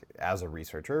risk as a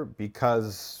researcher,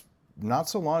 because not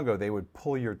so long ago, they would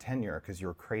pull your tenure because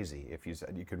you're crazy if you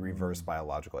said you could reverse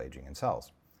biological aging in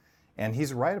cells. And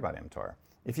he's right about mTOR.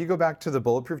 If you go back to the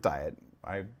Bulletproof Diet,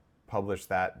 I published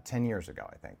that 10 years ago,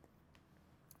 I think.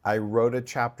 I wrote a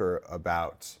chapter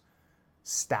about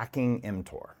stacking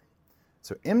mTOR.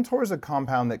 So mTOR is a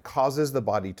compound that causes the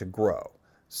body to grow.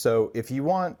 So if you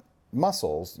want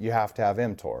muscles, you have to have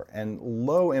mTOR. And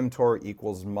low mTOR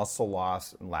equals muscle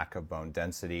loss and lack of bone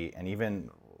density, and even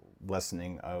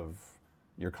lessening of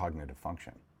your cognitive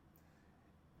function.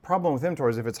 Problem with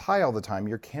mTOR is if it's high all the time,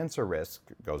 your cancer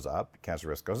risk goes up,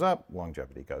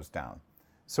 longevity goes down.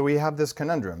 So we have this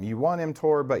conundrum. You want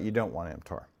mTOR, but you don't want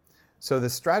mTOR. So the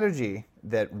strategy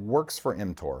that works for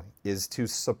mTOR is to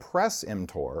suppress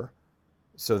mTOR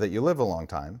so that you live a long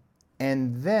time,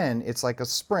 and then it's like a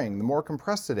spring. The more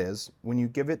compressed it is, when you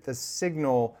give it the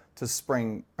signal to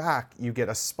spring back, you get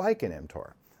a spike in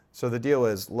mTOR. So the deal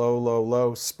is low, low,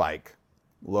 low, spike,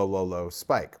 low, low, low,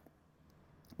 spike.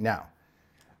 Now,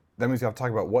 that means we have to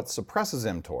talk about what suppresses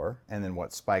mTOR and then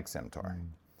what spikes mTOR.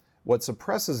 What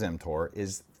suppresses mTOR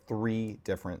is 3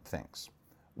 different things.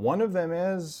 One of them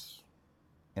is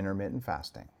intermittent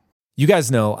fasting. You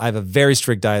guys know I have a very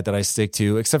strict diet that I stick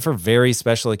to, except for very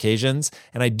special occasions.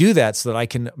 And I do that so that I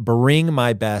can bring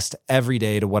my best every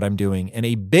day to what I'm doing. And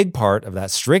a big part of that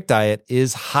strict diet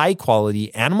is high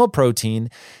quality animal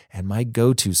protein, and my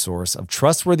go-to source of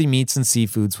trustworthy meats and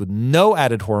seafoods with no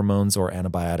added hormones or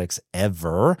antibiotics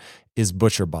ever is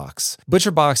ButcherBox.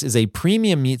 ButcherBox is a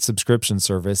premium meat subscription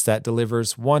service that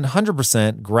delivers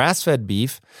 100% grass-fed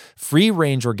beef,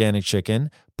 free-range organic chicken,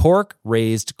 pork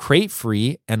raised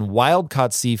crate-free, and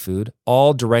wild-caught seafood,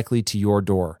 all directly to your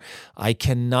door. I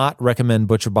cannot recommend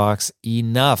ButcherBox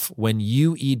enough. When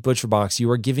you eat ButcherBox, you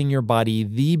are giving your body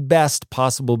the best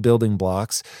possible building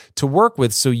blocks to work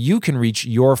with so you can reach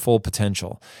your full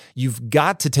potential. You've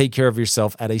got to take care of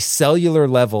yourself at a cellular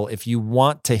level if you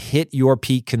want to hit your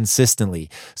peak consistently.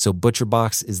 So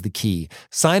ButcherBox is the key.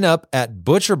 Sign up at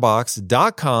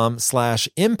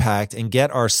butcherbox.com/impact and get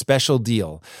our special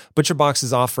deal. ButcherBox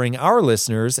is offering our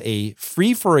listeners a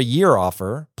free for a year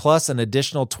offer plus an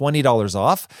additional $20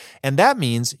 off. And that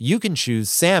means you can choose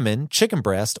salmon, chicken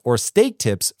breast, or steak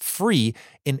tips free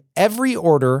in every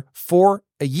order for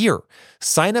a year.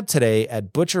 Sign up today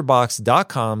at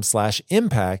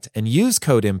butcherbox.com/impact and use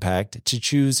code IMPACT to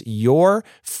choose your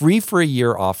free for a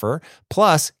year offer,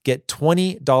 plus get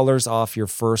 $20 off your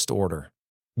first order.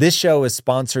 This show is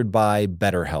sponsored by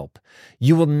BetterHelp.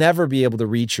 You will never be able to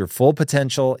reach your full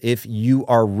potential if you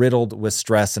are riddled with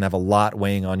stress and have a lot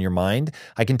weighing on your mind.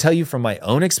 I can tell you from my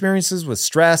own experiences with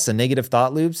stress and negative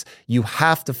thought loops, you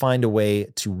have to find a way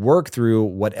to work through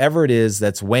whatever it is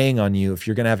that's weighing on you if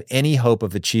you're going to have any hope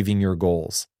of achieving your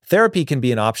goals. Therapy can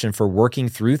be an option for working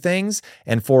through things,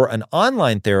 and for an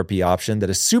online therapy option that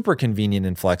is super convenient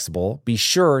and flexible, be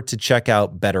sure to check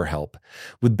out BetterHelp.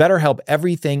 With BetterHelp,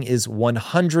 everything is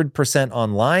 100%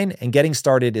 online, and getting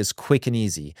started is quick and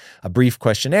easy. A brief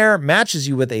questionnaire matches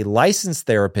you with a licensed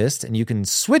therapist, and you can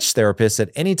switch therapists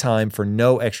at any time for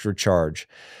no extra charge.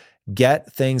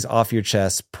 Get things off your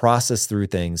chest, process through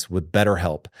things with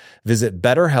BetterHelp. Visit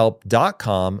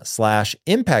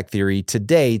BetterHelp.com/Impact Theory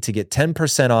today to get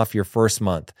 10% off your first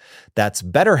month. That's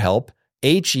BetterHelp,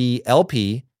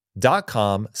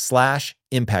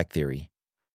 HELP.com/Impact Theory.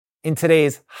 In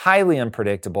today's highly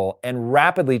unpredictable and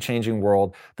rapidly changing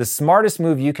world, the smartest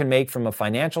move you can make from a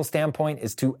financial standpoint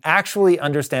is to actually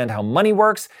understand how money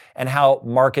works and how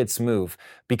markets move.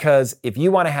 Because if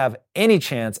you want to have any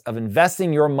chance of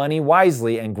investing your money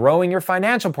wisely and growing your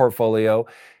financial portfolio,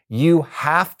 you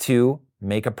have to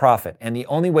make a profit. And the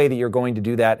only way that you're going to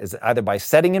do that is either by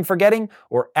setting and forgetting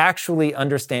or actually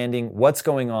understanding what's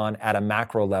going on at a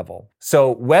macro level. So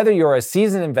whether you're a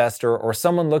seasoned investor or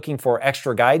someone looking for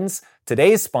extra guidance,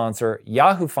 today's sponsor,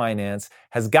 Yahoo Finance,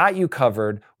 has got you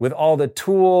covered with all the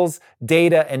tools,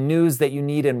 data, and news that you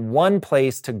need in one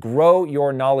place to grow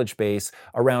your knowledge base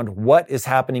around what is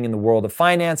happening in the world of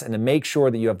finance and to make sure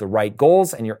that you have the right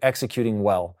goals and you're executing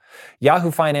well.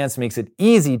 Yahoo Finance makes it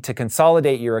easy to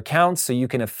consolidate your accounts so you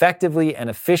can effectively and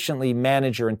efficiently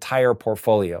manage your entire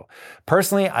portfolio.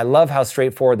 Personally, I love how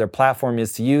straightforward their platform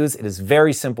is to use. It is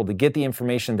very simple to get the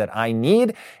information that I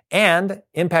need, and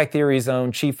Impact Theory's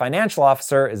own chief financial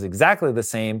officer is exactly the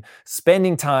same,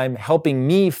 spending time helping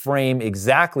me frame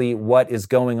exactly what is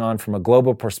going on from a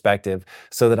global perspective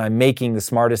so that I'm making the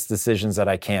smartest decisions that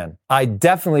I can. I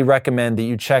definitely recommend that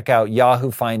you check out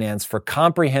Yahoo Finance for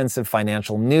comprehensive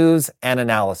financial news and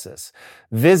analysis.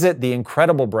 Visit the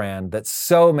incredible brand that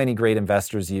so many great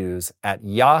investors use at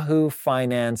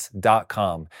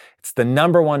yahoofinance.com. It's the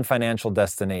 #1 financial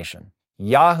destination,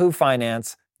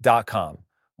 yahoofinance.com.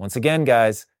 Once again,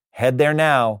 guys, head there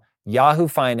now,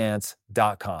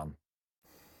 yahoofinance.com.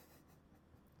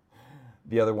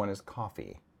 The other one is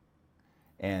coffee,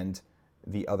 and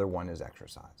the other one is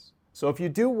exercise. So if you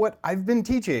do what I've been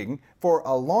teaching for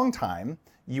a long time,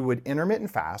 you would intermittent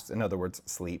fast, in other words,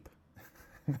 sleep.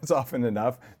 That's often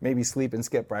enough. Maybe sleep and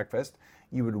skip breakfast.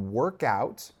 You would work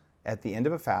out at the end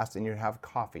of a fast, and you'd have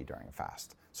coffee during a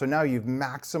fast. So now you've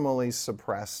maximally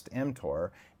suppressed mTOR,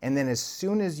 and then as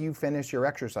soon as you finish your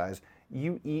exercise,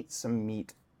 you eat some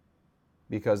meat,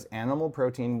 because animal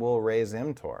protein will raise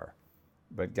mTOR.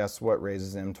 But guess what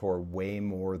raises mTOR way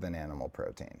more than animal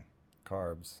protein?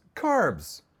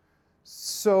 Carbs.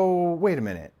 So wait a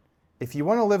minute. If you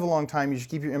want to live a long time, you should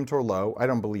keep your mTOR low. I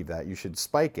don't believe that. You should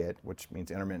spike it, which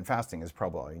means intermittent fasting is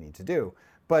probably all you need to do.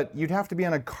 But you'd have to be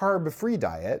on a carb-free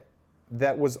diet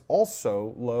that was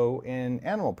also low in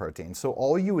animal protein. So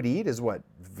all you would eat is what?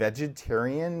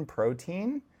 Vegetarian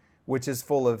protein, which is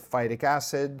full of phytic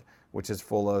acid, which is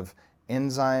full of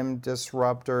enzyme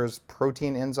disruptors,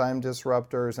 protein enzyme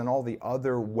disruptors, and all the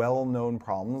other well-known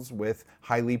problems with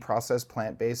highly processed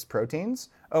plant-based proteins.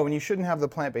 Oh, and you shouldn't have the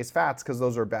plant-based fats because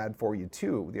those are bad for you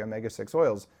too, the omega-6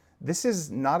 oils. This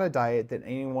is not a diet that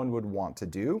anyone would want to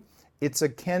do. It's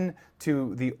akin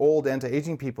to the old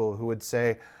anti-aging people who would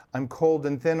say, I'm cold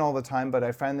and thin all the time, but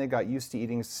I finally got used to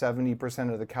eating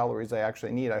 70% of the calories I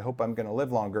actually need. I hope I'm going to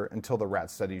live longer, until the rat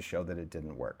studies show that it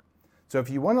didn't work. So if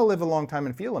you want to live a long time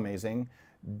and feel amazing,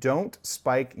 don't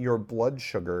spike your blood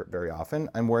sugar very often.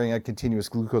 I'm wearing a continuous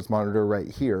glucose monitor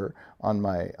right here on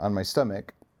my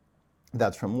stomach.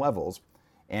 That's from Levels.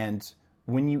 And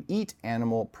when you eat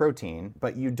animal protein,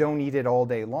 but you don't eat it all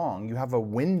day long, you have a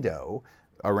window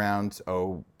around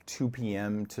 2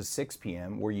 p.m. to 6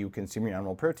 p.m. where you consume your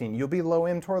animal protein. You'll be low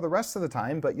mTOR the rest of the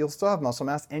time, but you'll still have muscle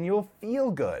mass and you'll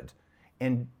feel good.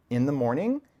 And in the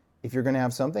morning, if you're going to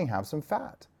have something, have some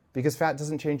fat, because fat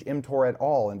doesn't change mTOR at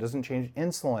all and doesn't change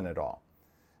insulin at all.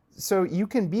 So you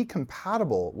can be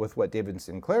compatible with what David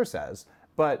Sinclair says,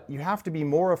 but you have to be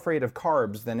more afraid of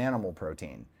carbs than animal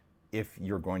protein if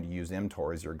you're going to use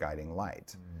mTOR as your guiding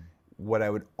light. What I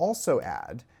would also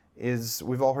add is,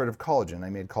 we've all heard of collagen. I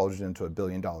made collagen into a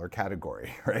billion-dollar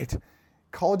category, right?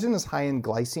 Collagen is high in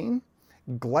glycine.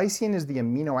 Glycine is the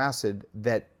amino acid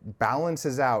that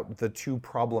balances out the two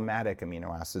problematic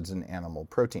amino acids in animal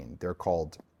protein. They're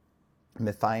called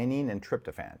methionine and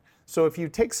tryptophan. So if you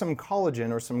take some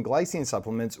collagen or some glycine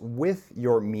supplements with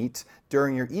your meat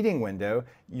during your eating window,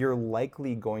 you're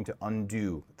likely going to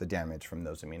undo the damage from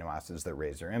those amino acids that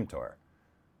raise your mTOR.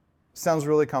 Sounds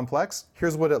really complex?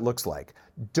 Here's what it looks like.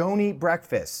 Don't eat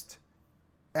breakfast,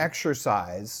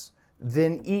 exercise,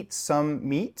 then eat some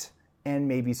meat and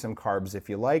maybe some carbs if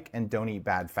you like, and don't eat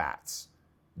bad fats.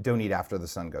 Don't eat after the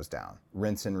sun goes down.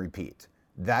 Rinse and repeat.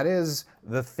 That is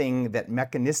the thing that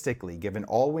mechanistically, given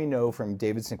all we know from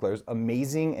David Sinclair's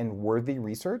amazing and worthy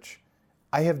research,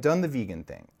 I have done the vegan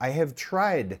thing. I have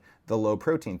tried the low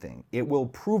protein thing. It will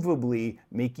provably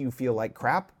make you feel like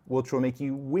crap, which will make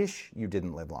you wish you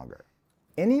didn't live longer.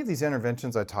 Any of these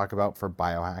interventions I talk about for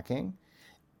biohacking,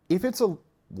 if it's a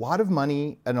lot of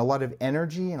money and a lot of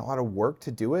energy and a lot of work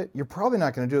to do it, you're probably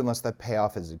not going to do it unless that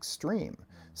payoff is extreme.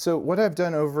 So what I've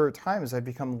done over time is I've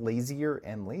become lazier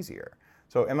and lazier.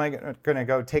 So am I going to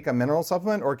go take a mineral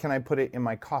supplement, or can I put it in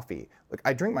my coffee? Look,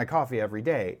 I drink my coffee every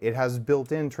day. It has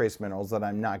built-in trace minerals that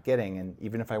I'm not getting. And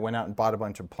even if I went out and bought a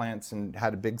bunch of plants and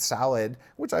had a big salad,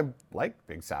 which I like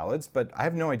big salads, but I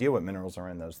have no idea what minerals are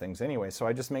in those things anyway. So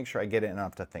I just make sure I get it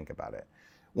enough to think about it.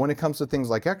 When it comes to things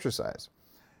like exercise,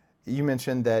 you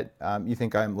mentioned that you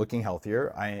think I'm looking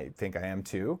healthier. I think I am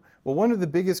too. Well, one of the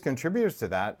biggest contributors to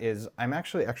that is I'm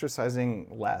actually exercising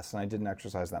less, and I didn't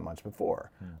exercise that much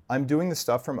before. I'm doing the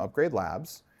stuff from Upgrade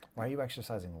Labs. Why are you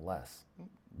exercising less?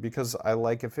 Because I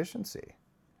like efficiency.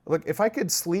 Look, if I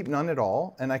could sleep none at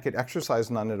all and I could exercise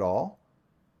none at all,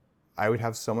 I would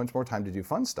have so much more time to do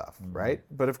fun stuff, right?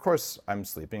 But of course, I'm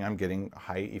sleeping. I'm getting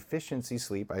high efficiency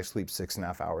sleep. I sleep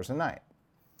 6.5 hours a night.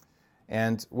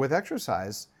 And with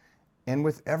exercise, and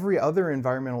with every other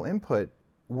environmental input,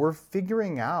 we're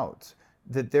figuring out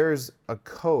that there's a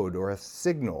code or a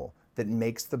signal that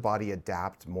makes the body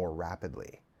adapt more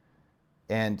rapidly.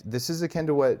 And this is akin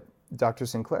to what Dr.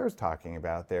 Sinclair is talking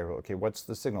about there. Okay, what's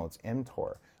the signal? It's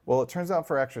mTOR. Well, it turns out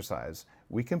for exercise,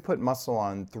 we can put muscle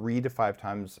on 3 to 5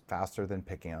 times faster than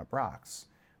picking up rocks.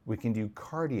 We can do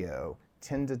cardio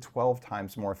 10 to 12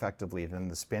 times more effectively than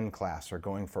the spin class or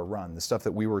going for a run. The stuff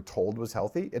that we were told was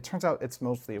healthy, it turns out it's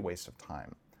mostly a waste of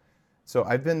time. So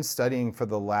I've been studying for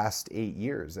the last 8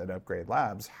 years at Upgrade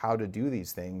Labs how to do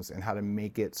these things and how to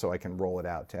make it so I can roll it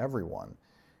out to everyone.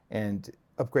 And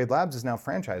Upgrade Labs is now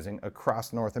franchising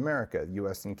across North America,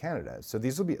 US and Canada. So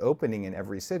these will be opening in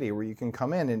every city where you can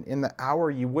come in, and in the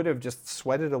hour you would have just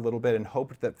sweated a little bit and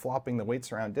hoped that flopping the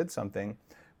weights around did something.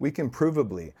 We can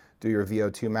provably do your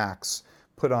VO2 max,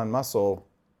 put on muscle,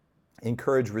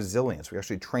 encourage resilience. We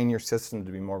actually train your system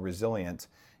to be more resilient,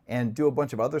 and do a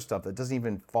bunch of other stuff that doesn't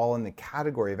even fall in the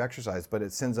category of exercise, but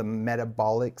it sends a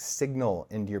metabolic signal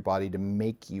into your body to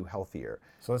make you healthier.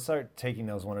 So let's start taking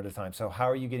those one at a time. So how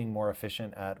are you getting more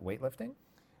efficient at weightlifting?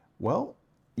 Well,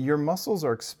 your muscles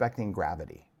are expecting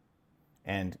gravity,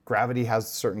 and gravity has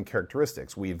certain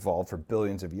characteristics. We evolved for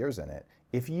billions of years in it.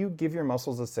 If you give your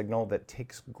muscles a signal that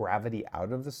takes gravity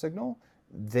out of the signal,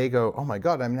 they go, oh my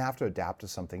God, I'm gonna have to adapt to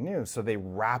something new. So they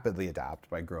rapidly adapt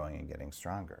by growing and getting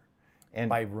stronger. And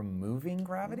by removing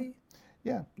gravity?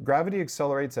 Yeah, gravity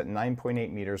accelerates at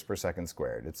 9.8 meters per second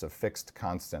squared. It's a fixed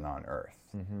constant on Earth.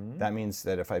 That means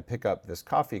that if I pick up this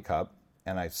coffee cup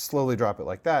and I slowly drop it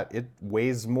like that, it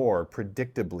weighs more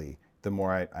predictably the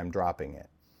more I'm dropping it.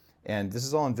 And this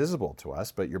is all invisible to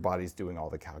us, but your body's doing all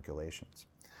the calculations.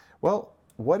 Well,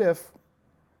 what if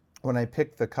when I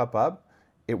picked the cup up,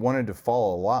 it wanted to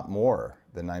fall a lot more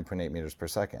than 9.8 meters per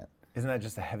second? Isn't that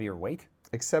just a heavier weight?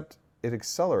 Except it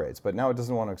accelerates, but now it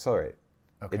doesn't want to accelerate.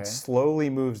 Okay. It slowly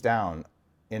moves down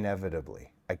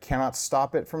inevitably. I cannot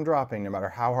stop it from dropping no matter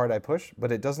how hard I push,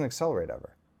 but it doesn't accelerate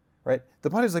ever, right? The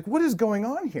body's like, what is going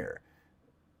on here?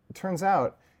 It turns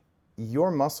out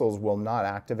your muscles will not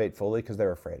activate fully because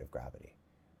they're afraid of gravity.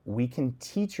 We can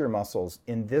teach your muscles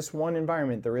in this one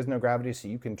environment, there is no gravity, so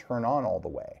you can turn on all the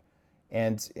way.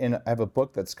 And I have a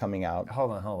book that's coming out Hold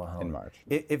on. in March.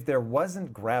 If there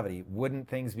wasn't gravity, wouldn't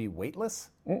things be weightless?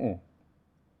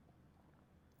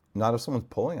 Not if someone's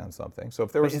pulling on something. So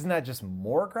if there was, Isn't that just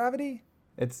more gravity?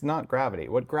 it's not gravity.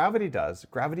 What gravity does,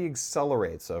 gravity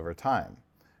accelerates over time.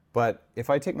 But if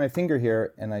I take my finger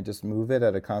here and I just move it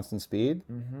at a constant speed,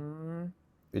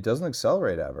 it doesn't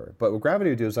accelerate ever. But what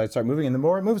gravity would do is I start moving, and the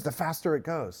more it moves, the faster it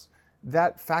goes.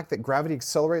 That fact that gravity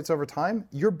accelerates over time,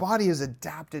 your body is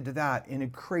adapted to that in a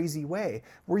crazy way.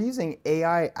 We're using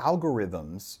AI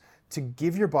algorithms to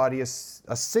give your body a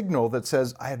signal that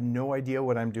says, I have no idea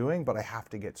what I'm doing, but I have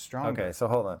to get stronger. Okay, so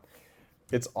hold on.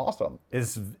 It's awesome.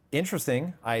 It's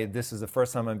interesting. This is the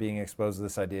first time I'm being exposed to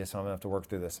this idea, so I'm gonna have to work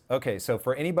through this. Okay, so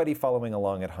for anybody following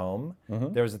along at home,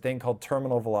 there's a thing called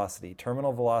terminal velocity.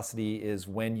 Terminal velocity is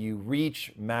when you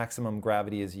reach maximum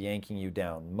gravity is yanking you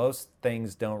down. Most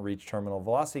things don't reach terminal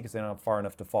velocity because they're not far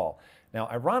enough to fall. Now,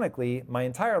 ironically, my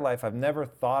entire life, I've never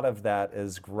thought of that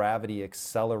as gravity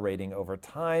accelerating over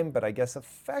time, but I guess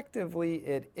effectively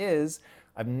it is.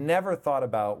 I've never thought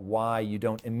about why you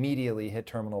don't immediately hit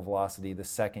terminal velocity the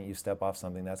second you step off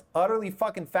something. That's utterly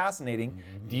fucking fascinating.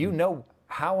 Do you know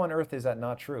how on earth is that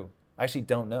not true? I actually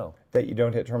don't know. That you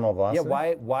don't hit terminal velocity?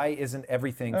 Yeah, why isn't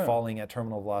everything falling at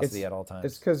terminal velocity at all times?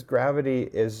 It's because gravity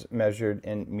is measured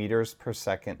in meters per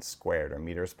second squared, or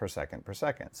meters per second per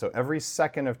second. So every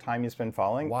second of time you spend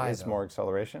falling is more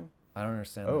acceleration. I don't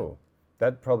understand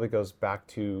That probably goes back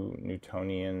to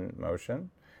Newtonian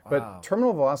motion. But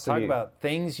terminal velocity... Talk about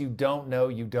things you don't know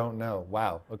you don't know.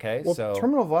 Wow, okay, well, so...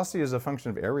 terminal velocity is a function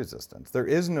of air resistance. There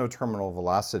is no terminal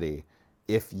velocity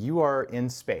if you are in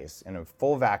space in a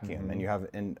full vacuum and you have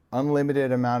an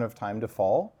unlimited amount of time to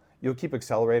fall. you'll keep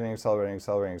accelerating,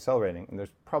 and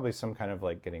there's probably some kind of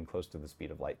like getting close to the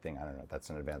speed of light thing. I don't know. That's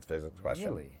an advanced physics question.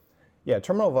 Really? Yeah,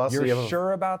 terminal velocity. You're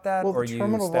sure about that? Well, or are you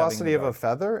terminal stabbing velocity in of the a dark?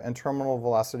 feather and terminal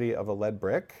velocity of a lead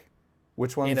brick.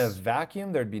 Which one's In a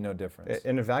vacuum, there'd be no difference.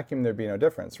 in a vacuum? There'd be no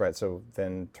difference, right? So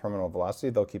then terminal velocity,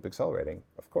 they'll keep accelerating,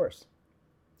 of course.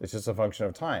 It's just a function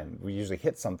of time. We usually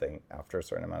hit something after a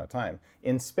certain amount of time.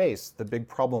 In space, the big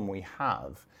problem we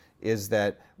have is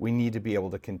that we need to be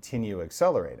able to continue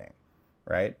accelerating,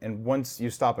 right? And once you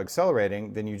stop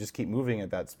accelerating, then you just keep moving at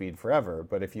that speed forever.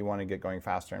 But if you want to get going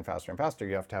faster and faster and faster,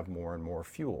 you have to have more and more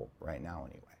fuel right now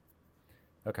anyway.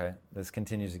 Okay, this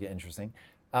continues to get interesting.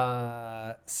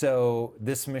 So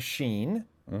this machine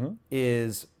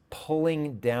is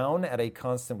pulling down at a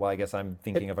constant, well, I guess I'm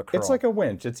thinking of a curl. It's like a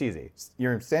winch. It's easy.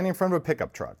 You're standing in front of a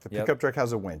pickup truck. The Yep. pickup truck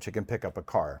has a winch. It can pick up a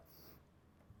car.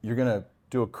 You're going to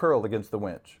do a curl against the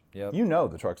winch. Yep. You know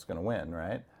the truck's going to win,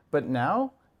 right? But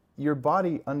now your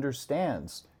body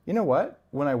understands, you know what?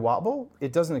 When I wobble,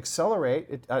 it doesn't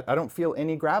accelerate. I don't feel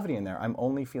any gravity in there. I'm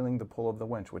only feeling the pull of the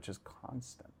winch, which is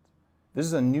constant. This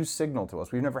is a new signal to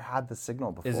us. We've never had this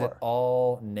signal before. Is it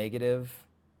all negative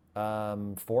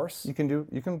force? You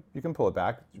can pull it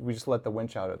back. We just let the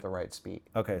winch out at the right speed.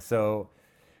 Okay, so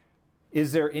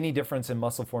is there any difference in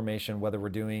muscle formation whether we're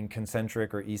doing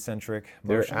concentric or eccentric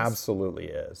motions? There absolutely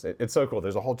is. It's so cool.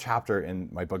 There's a whole chapter in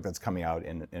my book that's coming out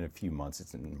in a few months.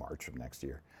 It's in March of next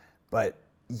year. But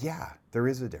yeah, there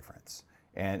is a difference.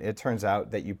 And it turns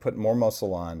out that you put more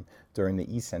muscle on during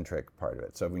the eccentric part of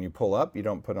it. So when you pull up, you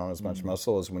don't put on as much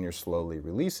muscle as when you're slowly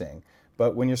releasing.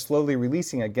 But when you're slowly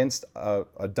releasing against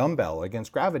a dumbbell,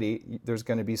 against gravity, there's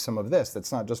going to be some of this.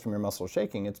 That's not just from your muscle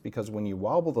shaking. It's because when you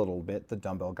wobbled a little bit, the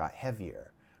dumbbell got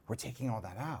heavier. We're taking all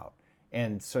that out.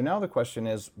 And so now the question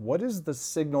is, what is the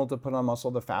signal to put on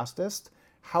muscle the fastest?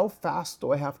 How fast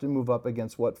do I have to move up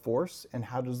against what force? And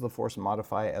how does the force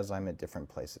modify as I'm at different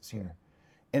places here?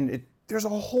 And there's a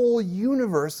whole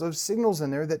universe of signals in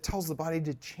there that tells the body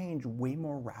to change way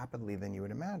more rapidly than you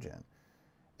would imagine.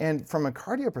 And from a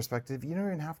cardio perspective, you don't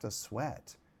even have to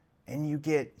sweat. And you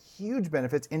get huge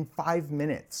benefits in 5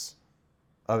 minutes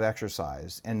of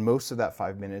exercise. And most of that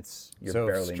 5 minutes, you're so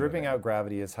barely if stripping moving. out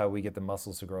gravity is how we get the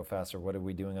muscles to grow faster. What are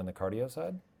we doing on the cardio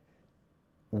side?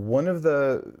 One of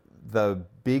the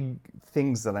big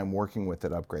things that I'm working with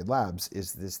at Upgrade Labs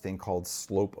is this thing called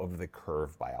slope of the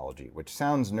curve biology, which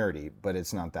sounds nerdy, but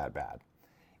it's not that bad.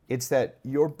 It's that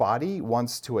your body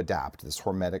wants to adapt this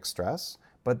hormetic stress,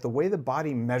 but the way the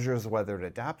body measures whether it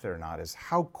adapted or not is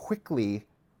how quickly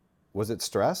was it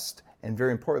stressed, and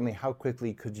very importantly, how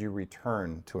quickly could you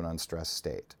return to an unstressed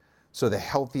state. So the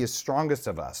healthiest, strongest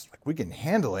of us, like we can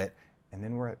handle it, and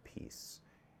then we're at peace.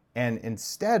 And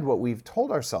instead, what we've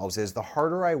told ourselves is the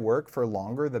harder I work for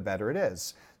longer, the better it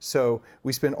is. So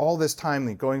we spend all this time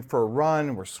like going for a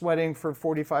run, we're sweating for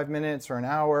 45 minutes or an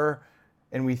hour,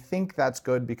 and we think that's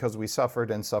good because we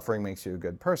suffered and suffering makes you a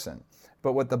good person.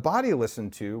 But what the body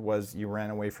listened to was you ran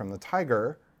away from the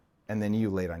tiger and then you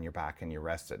laid on your back and you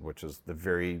rested, which is the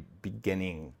very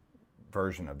beginning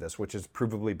version of this, which is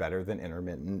provably better than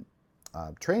intermittent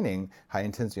training, high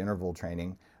intensity interval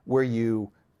training, where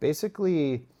you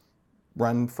basically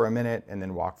run for a minute and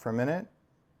then walk for a minute.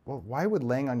 Well, why would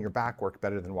laying on your back work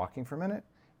better than walking for a minute?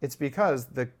 It's because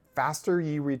the faster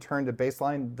you return to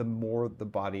baseline, the more the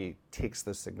body takes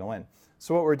the signal in.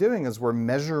 So what we're doing is we're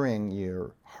measuring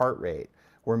your heart rate,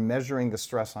 we're measuring the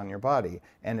stress on your body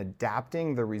and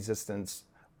adapting the resistance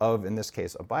of, in this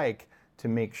case, a bike to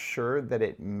make sure that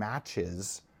it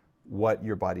matches what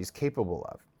your body's capable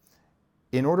of.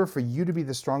 In order for you to be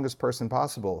the strongest person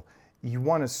possible, you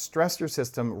want to stress your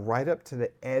system right up to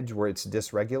the edge where it's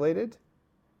dysregulated,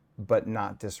 but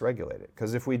not dysregulated.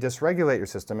 Because if we dysregulate your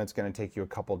system, it's going to take you a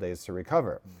couple days to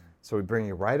recover. So we bring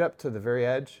you right up to the very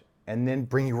edge and then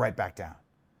bring you right back down.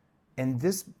 And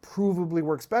this provably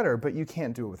works better, but you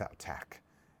can't do it without tech.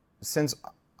 Since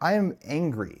I am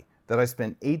angry that I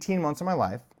spent 18 months of my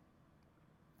life,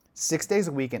 6 days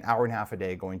a week, an hour and a half a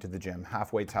day going to the gym,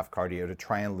 half weights, half cardio to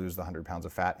try and lose the 100 pounds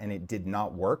of fat, and it did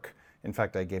not work. In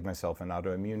fact, I gave myself an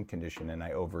autoimmune condition and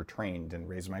I overtrained and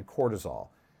raised my cortisol.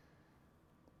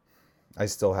 I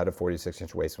still had a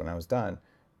 46-inch waist when I was done.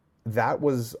 That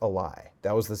was a lie.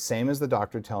 That was the same as the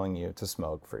doctor telling you to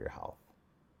smoke for your health.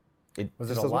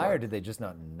 Was it a lie or did they just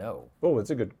not know? Oh,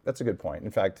 that's a good point. In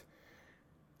fact,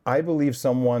 I believe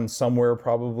someone somewhere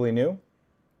probably knew,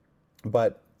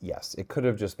 but yes, it could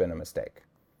have just been a mistake.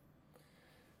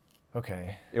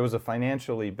 Okay. It was a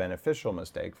financially beneficial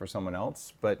mistake for someone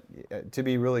else, but to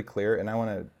be really clear, and I want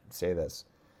to say this,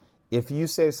 if you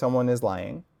say someone is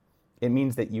lying, It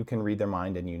means that you can read their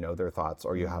mind and you know their thoughts,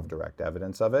 or you have direct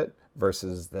evidence of it,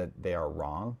 versus that they are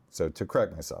wrong. So to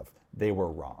correct myself, they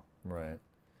were wrong. Right.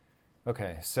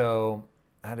 Okay, so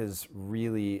that is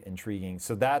really intriguing.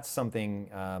 So that's something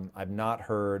I've not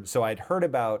heard. So I'd heard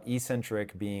about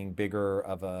eccentric being bigger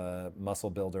of a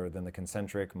muscle builder than the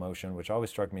concentric motion, which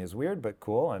always struck me as weird, but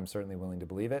cool. I'm certainly willing to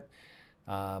believe it.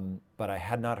 But I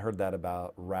had not heard that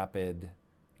about rapid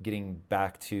getting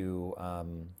back to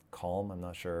calm. I'm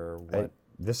not sure what.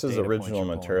 This is original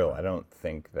material. I don't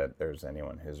think that there's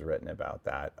anyone who's written about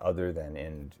that other than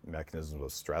in mechanisms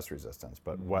of stress resistance.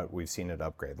 But what we've seen at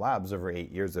Upgrade Labs over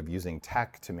 8 years of using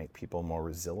tech to make people more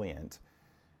resilient,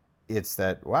 it's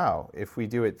that, wow, if we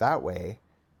do it that way,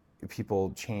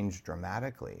 people change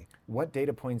dramatically. What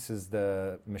data points is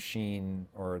the machine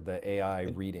or the AI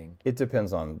reading? It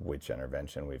depends on which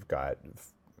intervention. We've got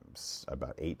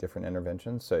about 8 different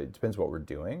interventions, so it depends what we're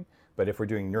doing. But if we're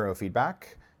doing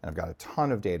neurofeedback, and I've got a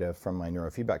ton of data from my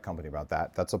neurofeedback company about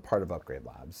that, that's a part of Upgrade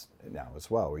Labs now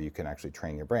as well, where you can actually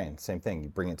train your brain. Same thing, you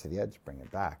bring it to the edge, bring it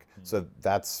back. So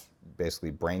that's basically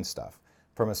brain stuff.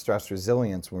 From a stress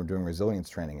resilience, when we're doing resilience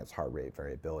training, it's heart rate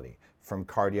variability. From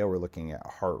cardio, we're looking at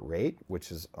heart rate,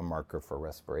 which is a marker for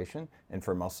respiration. And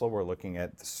for muscle, we're looking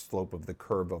at the slope of the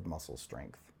curve of muscle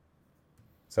strength.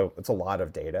 So it's a lot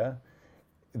of data.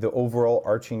 The overall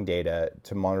arching data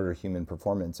to monitor human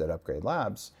performance at Upgrade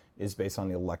Labs is based on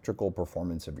the electrical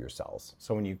performance of your cells.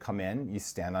 So when you come in, you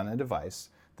stand on a device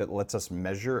that lets us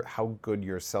measure how good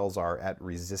your cells are at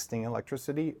resisting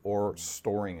electricity or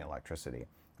storing electricity,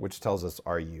 which tells us,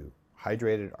 are you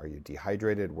hydrated? Are you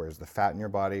dehydrated? Where's the fat in your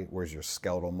body? Where's your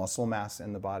skeletal muscle mass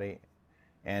in the body?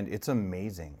 And it's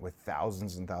amazing with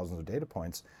thousands and thousands of data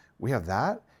points. We have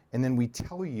that, and then we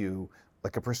tell you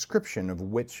like a prescription of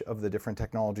which of the different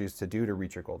technologies to do to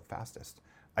reach your goal the fastest.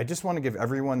 I just want to give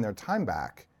everyone their time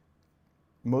back.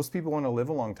 Most people want to live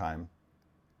a long time,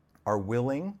 are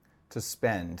willing to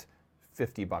spend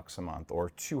 $50 a month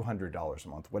or $200 a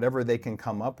month, whatever they can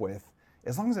come up with,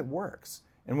 as long as it works.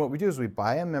 And what we do is we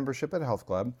buy a membership at a health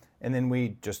club, and then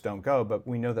we just don't go, but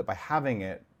we know that by having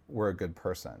it, we're a good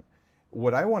person.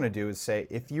 What I want to do is say,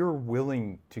 if you're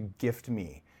willing to gift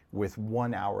me with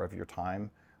 1 hour of your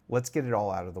time, let's get it all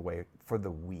out of the way for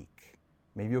the week.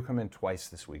 Maybe you'll come in twice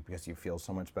this week because you feel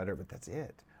so much better, but that's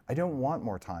it. I don't want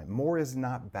more time. More is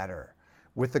not better.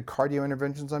 With the cardio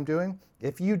interventions I'm doing,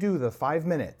 if you do the 5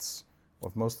 minutes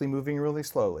of mostly moving really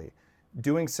slowly,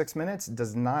 doing 6 minutes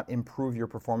does not improve your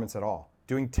performance at all.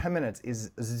 Doing 10 minutes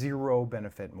is zero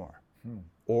benefit more.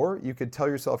 Or you could tell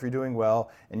yourself you're doing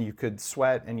well, and you could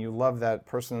sweat, and you love that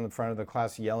person in the front of the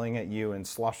class yelling at you and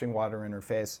sloshing water in her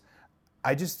face.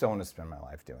 I just don't want to spend my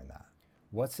life doing that.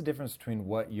 What's the difference between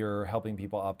what you're helping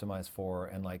people optimize for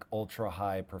and like ultra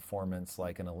high performance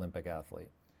like an Olympic athlete?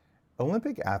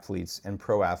 Olympic athletes and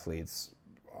pro athletes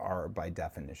are by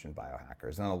definition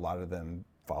biohackers, and a lot of them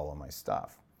follow my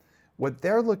stuff. What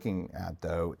they're looking at,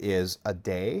 though, is a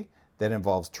day that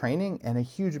involves training and a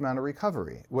huge amount of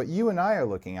recovery. What you and I are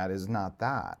looking at is not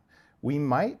that. We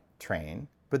might train,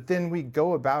 but then we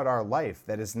go about our life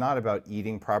that is not about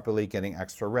eating properly, getting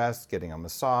extra rest, getting a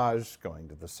massage, going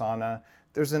to the sauna.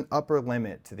 There's an upper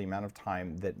limit to the amount of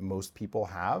time that most people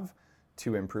have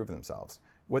to improve themselves.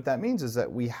 What that means is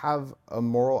that we have a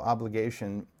moral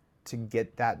obligation to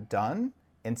get that done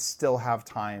and still have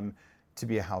time to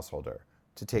be a householder,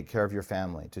 to take care of your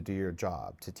family, to do your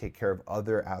job, to take care of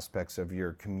other aspects of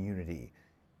your community.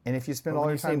 And if you spend all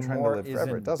your time trying to live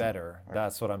forever, it doesn't. Better.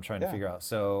 That's what I'm trying to figure out.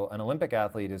 So an Olympic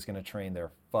athlete is going to train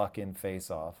their fucking face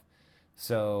off.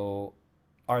 So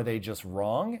are they just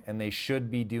wrong and they should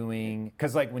be doing,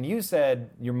 because like when you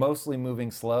said you're mostly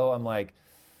moving slow, I'm like,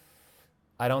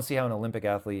 I don't see how an Olympic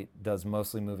athlete does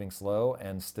mostly moving slow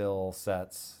and still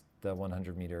sets the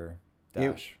 100-meter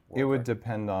dash. It would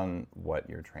depend on what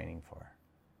you're training for,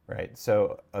 right?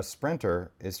 So a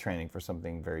sprinter is training for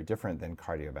something very different than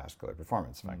cardiovascular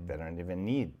performance. In fact, they don't even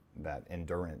need that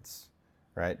endurance,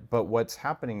 right? But what's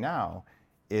happening now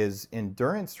is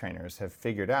endurance trainers have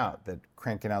figured out that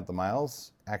cranking out the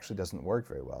miles actually doesn't work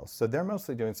very well. So they're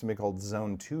mostly doing something called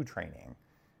zone 2 training,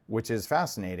 which is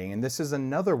fascinating. And this is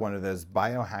another one of those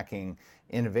biohacking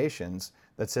innovations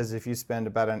that says if you spend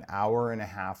about an hour and a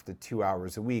half to 2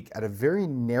 hours a week at a very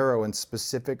narrow and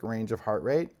specific range of heart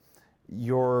rate,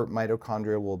 your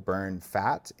mitochondria will burn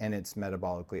fat and it's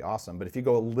metabolically awesome. But if you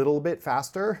go a little bit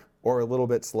faster or a little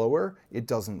bit slower, it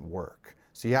doesn't work.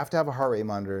 So you have to have a heart rate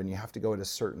monitor and you have to go at a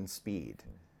certain speed.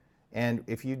 And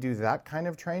if you do that kind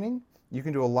of training, you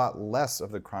can do a lot less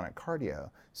of the chronic cardio.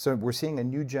 So we're seeing a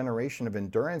new generation of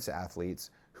endurance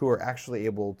athletes who are actually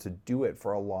able to do it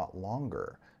for a lot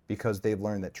longer because they've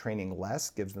learned that training less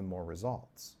gives them more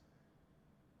results.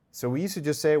 So we used to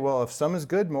just say, well, if some is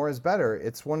good, more is better.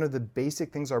 It's one of the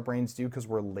basic things our brains do because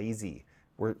we're lazy.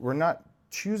 We're not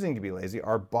choosing to be lazy.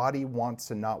 Our body wants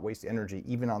to not waste energy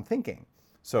even on thinking.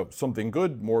 So something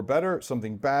good, more better,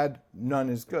 something bad, none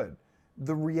is good.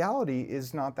 The reality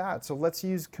is not that. So let's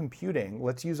use computing.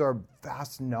 Let's use our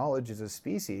vast knowledge as a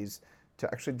species to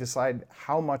actually decide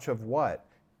how much of what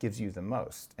gives you the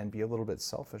most and be a little bit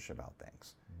selfish about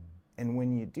things. And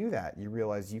when you do that, you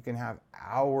realize you can have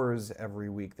hours every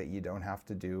week that you don't have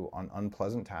to do on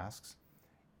unpleasant tasks.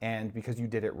 And because you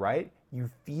did it right, you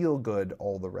feel good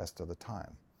all the rest of the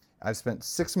time. I've spent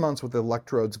 6 months with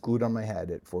electrodes glued on my head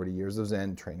at 40 years of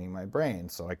Zen training my brain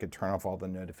so I could turn off all the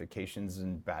notifications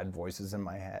and bad voices in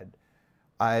my head.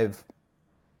 I've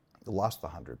lost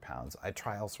 100 pounds. I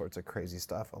try all sorts of crazy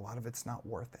stuff. A lot of it's not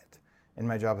worth it. And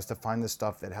my job is to find the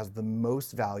stuff that has the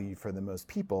most value for the most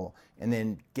people and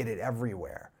then get it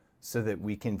everywhere so that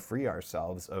we can free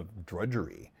ourselves of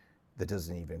drudgery that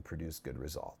doesn't even produce good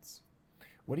results.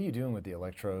 What are you doing with the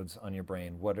electrodes on your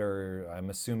brain? I'm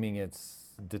assuming it's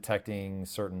detecting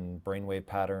certain brainwave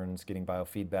patterns, getting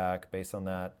biofeedback based on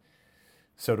that.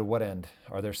 So to what end?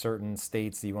 Are there certain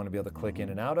states that you want to be able to click in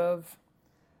and out of?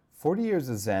 40 years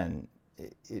of Zen,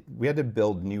 we had to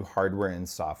build new hardware and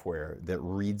software that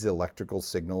reads electrical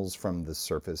signals from the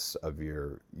surface of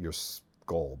your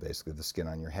skull, basically the skin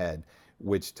on your head,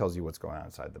 which tells you what's going on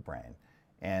inside the brain.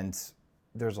 And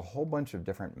there's a whole bunch of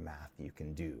different math you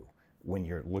can do when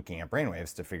you're looking at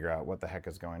brainwaves to figure out what the heck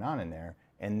is going on in there,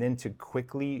 and then to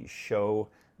quickly show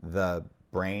the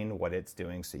brain what it's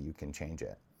doing so you can change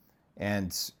it.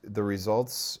 And the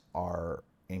results are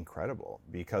incredible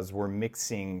because we're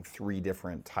mixing 3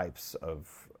 different types of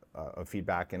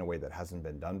feedback in a way that hasn't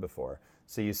been done before.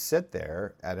 So you sit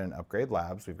there at an Upgrade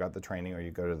Labs, we've got the training, or you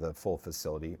go to the full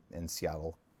facility in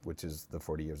Seattle, which is the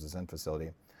 40 Years of Zen facility.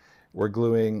 We're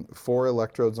gluing 4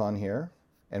 electrodes on here,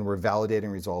 and we're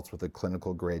validating results with a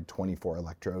clinical grade 24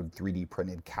 electrode 3D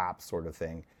printed cap sort of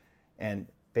thing. And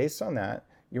based on that,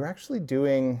 you're actually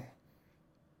doing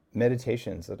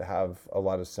meditations that have a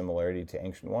lot of similarity to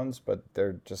ancient ones, but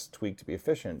they're just tweaked to be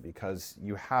efficient because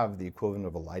you have the equivalent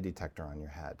of a lie detector on your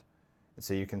head. And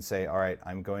so you can say, all right,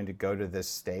 I'm going to go to this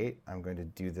state, I'm going to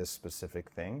do this specific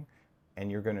thing,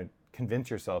 and you're going to convince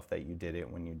yourself that you did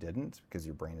it when you didn't because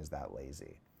your brain is that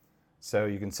lazy. So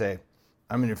you can say,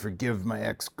 I'm going to forgive my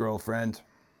ex-girlfriend,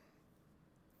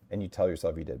 and you tell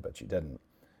yourself you did, but you didn't.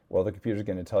 Well, the computer's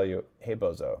going to tell you, hey,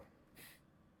 bozo,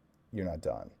 you're not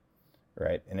done.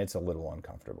 Right? And it's a little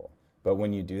uncomfortable. But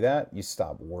when you do that, you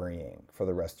stop worrying for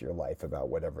the rest of your life about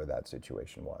whatever that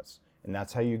situation was. And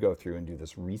that's how you go through and do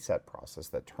this reset process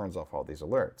that turns off all these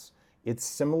alerts. It's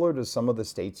similar to some of the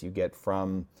states you get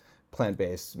from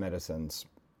plant-based medicines,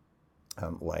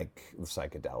 like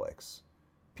psychedelics.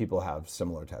 People have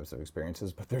similar types of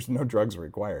experiences, but there's no drugs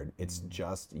required. It's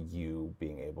just you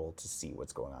being able to see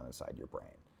what's going on inside your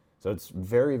brain. So it's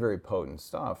very, very potent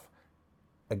stuff.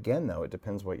 Again, though, it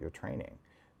depends what you're training.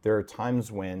 There are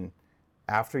times when,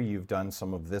 after you've done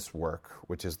some of this work,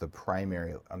 which is the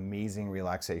primary amazing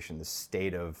relaxation, the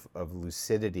state of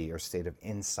lucidity or state of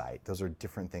insight, those are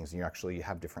different things, and you actually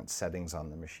have different settings on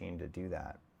the machine to do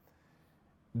that.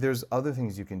 There's other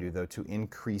things you can do, though, to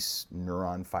increase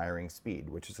neuron firing speed,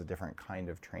 which is a different kind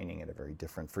of training at a very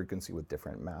different frequency with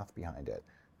different math behind it.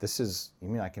 You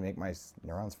mean I can make my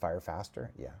neurons fire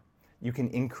faster? Yeah. You can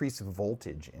increase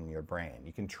voltage in your brain.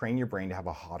 You can train your brain to have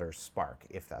a hotter spark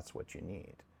if that's what you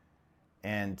need.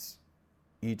 And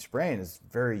each brain is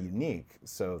very unique.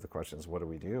 So the question is, what do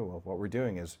we do? Well, what we're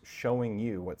doing is showing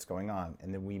you what's going on,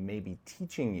 and then we may be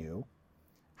teaching you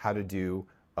how to do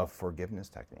a forgiveness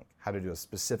technique, how to do a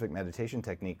specific meditation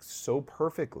technique so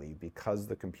perfectly because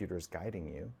the computer is guiding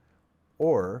you.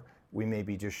 Or we may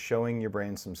be just showing your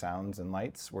brain some sounds and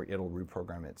lights where it'll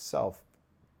reprogram itself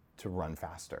to run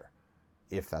faster,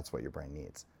 if that's what your brain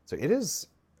needs. So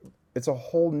it's a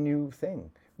whole new thing.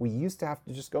 We used to have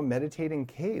to just go meditate in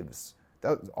caves.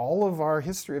 All of our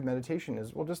history of meditation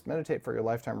is, we'll just meditate for your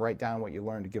lifetime, write down what you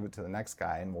learned to give it to the next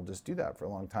guy, and we'll just do that for a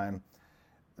long time.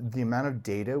 The amount of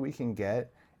data we can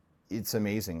get, it's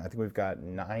amazing. I think we've got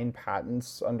 9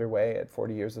 patents underway at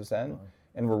 40 Years of Zen,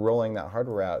 and we're rolling that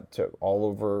hardware out to all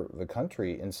over the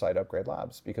country inside Upgrade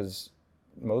Labs, because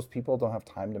most people don't have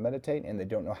time to meditate, and they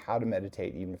don't know how to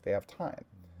meditate even if they have time.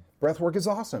 Breath work is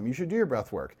awesome. You should do your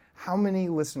breath work. How many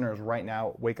listeners right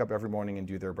now wake up every morning and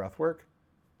do their breath work?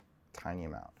 Tiny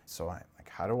amount. So I'm like,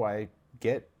 how do I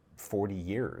get 40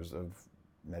 years of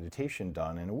meditation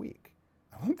done in a week?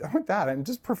 I want that. I'm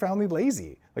just profoundly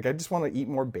lazy. Like, I just want to eat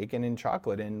more bacon and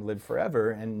chocolate and live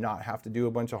forever and not have to do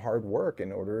a bunch of hard work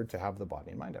in order to have the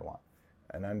body and mind I want.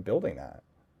 And I'm building that.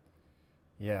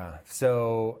 Yeah,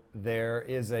 so there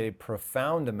is a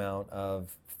profound amount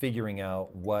of figuring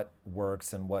out what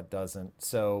works and what doesn't.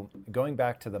 So going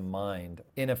back to the mind,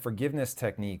 in a forgiveness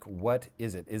technique, what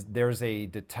is it? There's a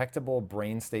detectable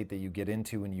brain state that you get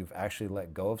into when you've actually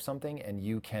let go of something and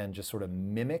you can just sort of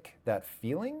mimic that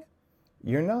feeling?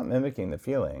 You're not mimicking the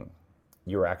feeling.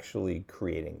 You're actually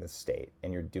creating the state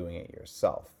and you're doing it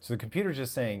yourself. So the computer's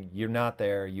just saying, you're not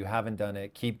there, you haven't done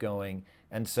it, keep going.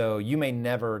 And so you may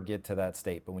never get to that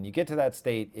state. But when you get to that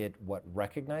state, it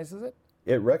recognizes it?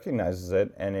 It recognizes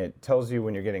it and it tells you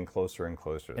when you're getting closer and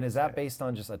closer. And is that based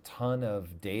on just a ton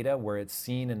of data where it's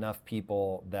seen enough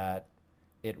people that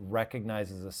it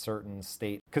recognizes a certain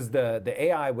state? Because the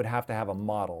AI would have to have a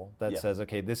model that says,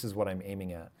 okay, this is what I'm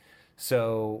aiming at.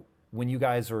 So when you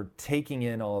guys are taking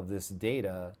in all of this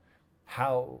data,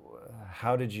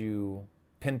 how did you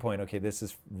pinpoint, okay, this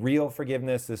is real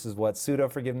forgiveness, this is what pseudo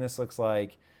forgiveness looks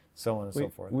like, so on and so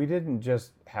forth? We didn't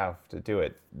just have to do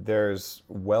it. There's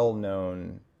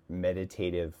well-known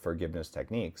meditative forgiveness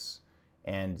techniques,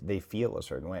 and they feel a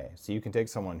certain way. So you can take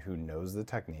someone who knows the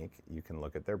technique, you can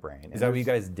look at their brain. Is that what you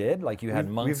guys did? Like you had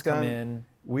monks come in?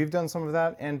 We've done some of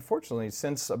that, and fortunately,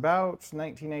 since about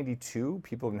 1992,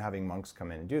 people have been having monks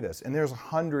come in and do this. And there's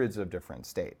hundreds of different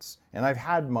states. And I've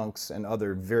had monks and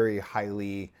other very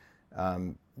highly,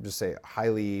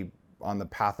 highly on the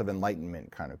path of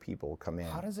enlightenment kind of people come in.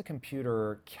 How does a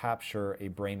computer capture a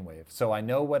brainwave? So I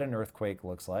know what an earthquake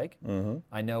looks like. Mm-hmm.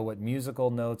 I know what musical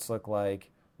notes look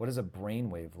like. What does a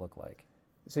brainwave look like?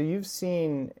 So you've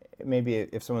seen maybe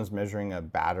if someone's measuring a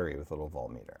battery with a little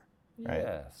voltmeter, right?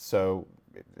 Yes. So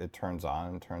it turns on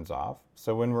and turns off.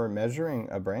 So when we're measuring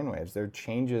a brainwaves, there are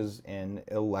changes in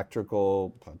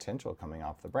electrical potential coming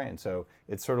off the brain. So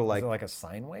it's sort of like... Is it like a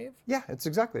sine wave? Yeah, it's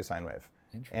exactly a sine wave.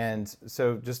 And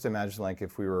so just imagine like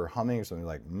if we were humming or something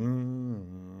like,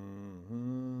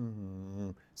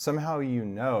 somehow you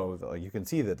know, that, like, you can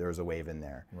see that there's a wave in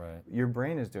there. Right. Your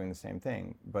brain is doing the same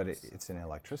thing, but it's in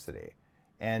electricity.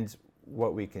 And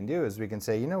what we can do is we can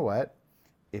say, you know what,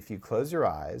 if you close your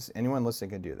eyes, anyone listening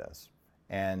can do this,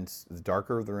 and the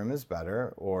darker the room is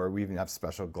better, or we even have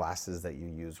special glasses that you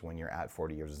use when you're at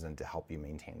 40 years in to help you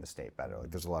maintain the state better.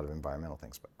 Like there's a lot of environmental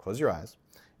things, but close your eyes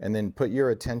and then put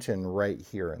your attention right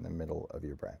here in the middle of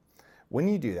your brain. When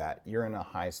you do that, you're in a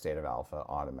high state of alpha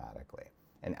automatically.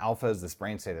 And alpha is this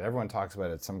brain state that everyone talks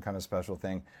about. It's some kind of special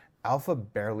thing. Alpha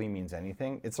barely means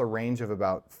anything. It's a range of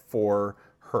about 4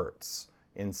 hertz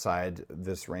inside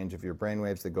this range of your brain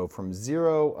waves that go from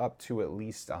 0 up to at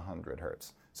least 100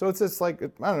 hertz. So it's just like, I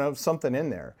don't know, something in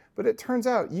there. But it turns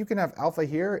out you can have alpha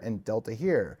here and delta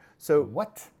here. So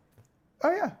what?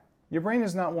 Oh yeah. Your brain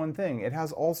is not one thing. It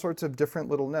has all sorts of different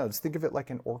little nodes. Think of it like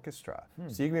an orchestra.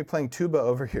 So you can be playing tuba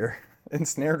over here and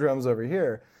snare drums over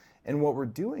here. And what we're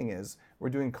doing is we're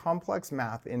doing complex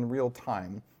math in real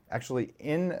time, actually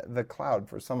in the cloud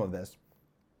for some of this.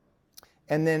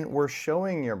 And then we're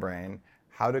showing your brain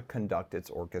how to conduct its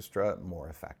orchestra more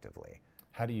effectively.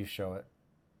 How do you show it?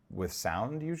 With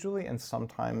sound usually, and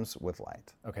sometimes with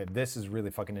light. Okay, this is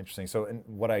really fucking interesting. So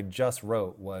what I just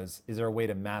wrote was, is there a way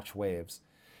to match waves?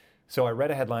 So I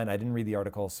read a headline, I didn't read the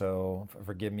article, so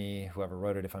forgive me, whoever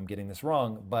wrote it, if I'm getting this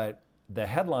wrong, but the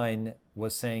headline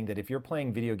was saying that if you're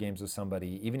playing video games with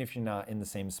somebody, even if you're not in the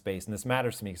same space, and this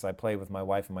matters to me because I play with my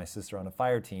wife and my sister on a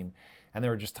fire team, and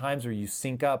there are just times where you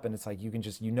sync up and it's like you can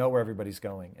just, you know where everybody's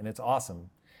going, and it's awesome.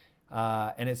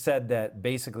 And it said that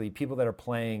basically people that are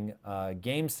playing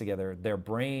games together, their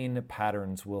brain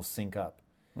patterns will sync up.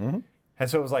 Mm-hmm. And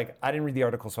so it was like, I didn't read the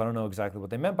article, so I don't know exactly what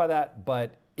they meant by that.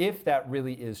 But if that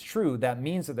really is true, that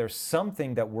means that there's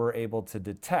something that we're able to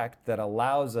detect that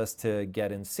allows us to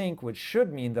get in sync, which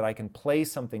should mean that I can play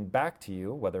something back to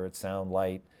you, whether it's sound,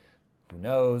 light, who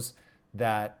knows,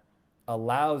 that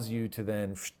allows you to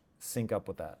then sync up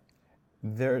with that.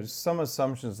 There's some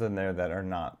assumptions in there that are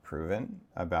not proven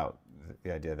about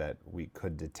the idea that we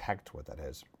could detect what that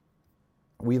is.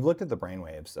 We've looked at the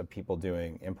brainwaves of people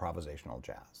doing improvisational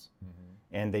jazz,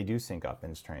 and they do sync up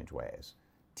in strange ways.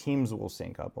 Teams will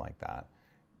sync up like that.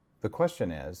 The question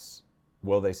is,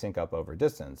 will they sync up over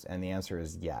distance? And the answer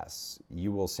is yes.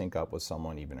 You will sync up with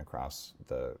someone even across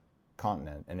the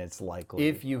continent, and it's likely...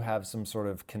 If you have some sort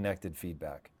of connected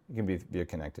feedback. It can be a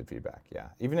connected feedback, yeah.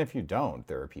 Even if you don't,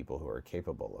 there are people who are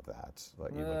capable of that.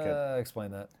 Like you look at,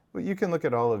 explain that. Well, you can look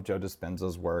at all of Joe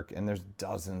Dispenza's work, and there's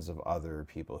dozens of other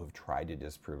people who've tried to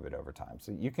disprove it over time.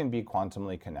 So you can be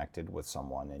quantumly connected with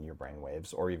someone, and your brain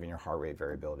waves or even your heart rate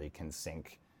variability can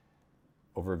sync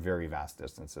over very vast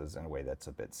distances in a way that's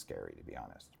a bit scary, to be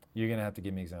honest. You're going to have to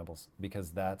give me examples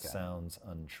because that sounds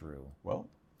untrue. Well,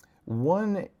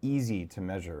 one easy to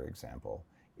measure example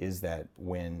is that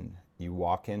when you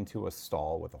walk into a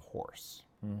stall with a horse,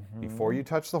 before you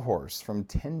touch the horse from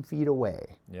 10 feet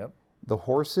away, the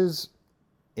horse's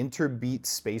interbeat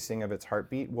spacing of its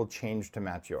heartbeat will change to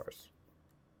match yours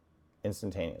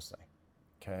instantaneously.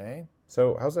 Okay.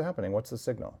 So how's it happening? What's the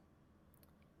signal?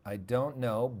 I don't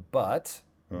know, but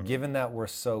given that we're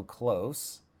so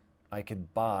close, I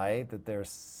could buy that there's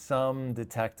some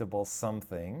detectable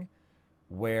something.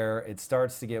 Where it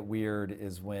starts to get weird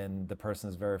is when the person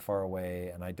is very far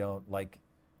away and I don't like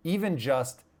even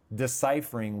just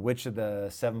deciphering which of the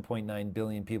 7.9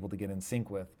 billion people to get in sync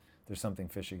with, there's something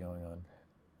fishy going on.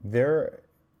 There,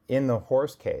 in the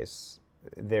horse case,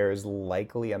 there's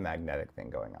likely a magnetic thing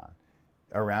going on.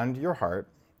 Around your heart,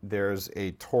 there's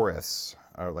a torus,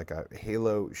 or like a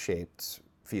halo-shaped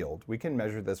field. We can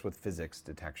measure this with physics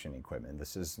detection equipment.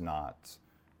 This is not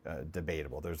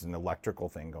debatable. There's an electrical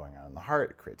thing going on in the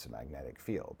heart. It creates a magnetic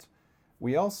field.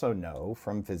 We also know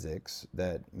from physics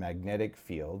that magnetic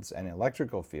fields and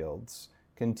electrical fields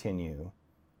continue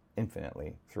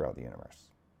infinitely throughout the universe.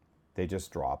 They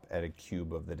just drop at a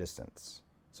cube of the distance.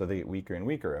 So they get weaker and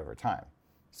weaker over time.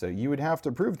 So you would have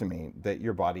to prove to me that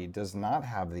your body does not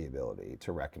have the ability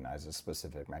to recognize a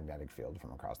specific magnetic field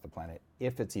from across the planet,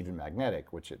 if it's even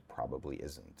magnetic, which it probably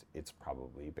isn't. It's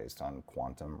probably based on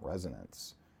quantum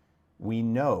resonance. We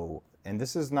know, and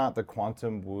this is not the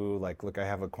quantum woo, like, look, I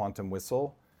have a quantum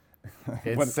whistle.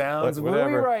 It sounds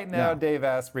wooey right now, no. Dave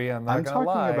Asprey, I'm not going to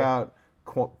lie. I'm talking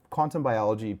about quantum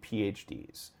biology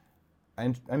PhDs.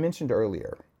 I mentioned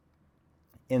earlier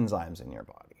enzymes in your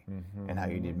body and how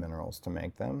you need minerals to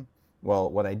make them. Well,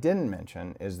 what I didn't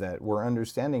mention is that we're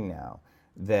understanding now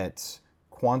that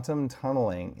quantum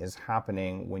tunneling is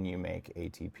happening when you make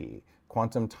ATP.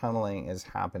 Quantum tunneling is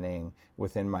happening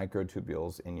within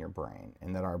microtubules in your brain,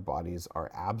 and that our bodies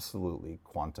are absolutely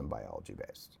quantum biology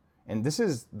based. And this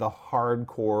is the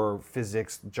hardcore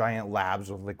physics, giant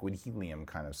labs with liquid helium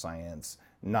kind of science,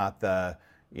 not the,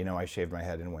 I shaved my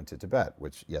head and went to Tibet,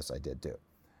 which, yes, I did do.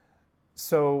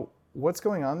 So what's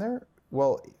going on there?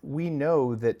 Well, we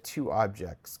know that two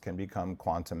objects can become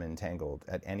quantum entangled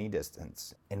at any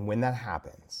distance. And when that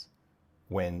happens,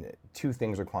 when two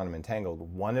things are quantum entangled,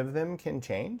 one of them can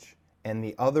change and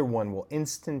the other one will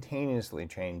instantaneously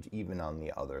change even on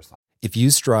the other side. If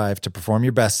you strive to perform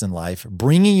your best in life,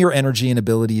 bringing your energy and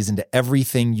abilities into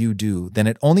everything you do, then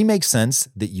it only makes sense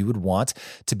that you would want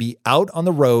to be out on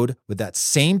the road with that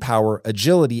same power,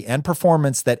 agility, and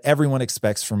performance that everyone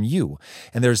expects from you.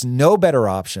 And there's no better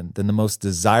option than the most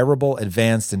desirable,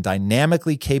 advanced, and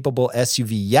dynamically capable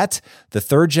SUV yet, the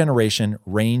third generation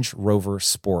Range Rover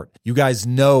Sport. You guys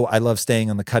know I love staying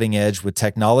on the cutting edge with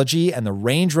technology, and the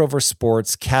Range Rover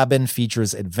Sport's cabin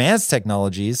features advanced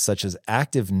technologies such as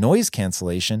active noise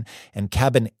cancellation and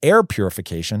cabin air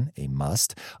purification, a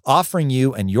must, offering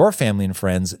you and your family and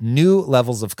friends new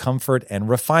levels of comfort and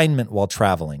refinement while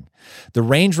traveling. The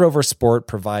Range Rover Sport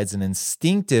provides an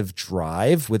instinctive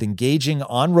drive with engaging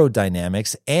on-road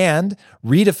dynamics and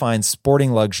redefines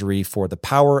sporting luxury for the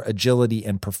power, agility,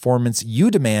 and performance you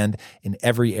demand in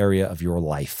every area of your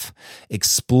life.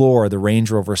 Explore the Range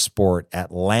Rover Sport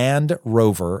at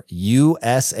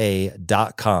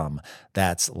LandRoverUSA.com.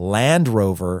 That's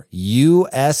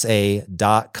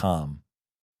LandRoverUSA.com.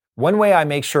 One way I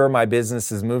make sure my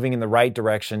business is moving in the right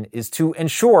direction is to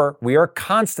ensure we are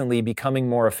constantly becoming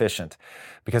more efficient.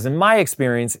 Because in my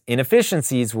experience,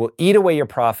 inefficiencies will eat away your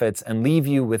profits and leave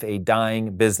you with a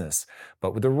dying business.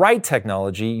 But with the right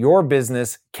technology, your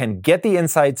business can get the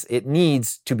insights it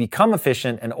needs to become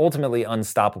efficient and ultimately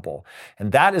unstoppable.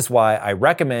 And that is why I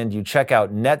recommend you check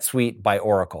out NetSuite by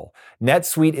Oracle.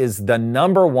 NetSuite is the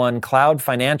 #1 cloud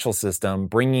financial system,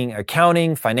 bringing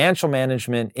accounting, financial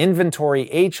management, inventory,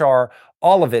 HR,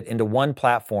 all of it into one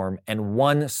platform and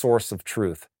one source of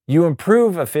truth. You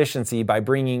improve efficiency by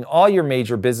bringing all your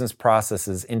major business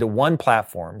processes into one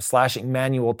platform, slashing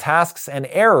manual tasks and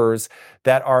errors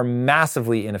that are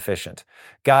massively inefficient.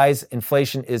 Guys,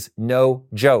 inflation is no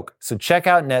joke. So check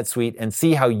out NetSuite and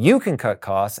see how you can cut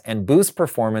costs and boost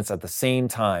performance at the same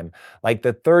time, like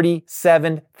the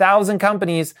 37,000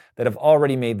 companies that have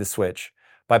already made the switch.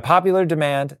 By popular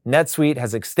demand, NetSuite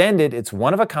has extended its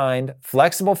one-of-a-kind,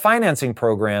 flexible financing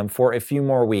program for a few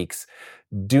more weeks.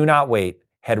 Do not wait.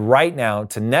 Head right now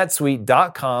to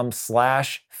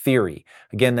netsuite.com/theory.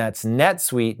 Again, that's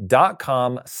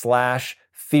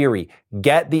netsuite.com/theory.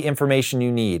 Get the information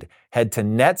you need. Head to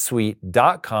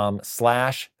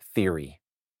netsuite.com/theory.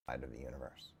 Of the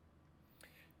universe.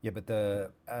 Yeah,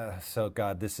 but so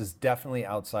God, this is definitely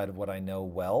outside of what I know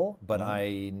well, but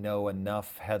I know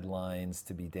enough headlines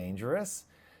to be dangerous.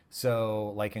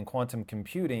 So like in quantum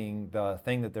computing, the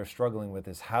thing that they're struggling with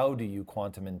is how do you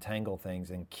quantum entangle things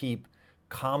and keep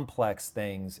complex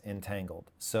things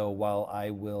entangled? So while I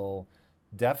will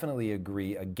definitely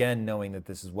agree, again, knowing that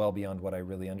this is well beyond what I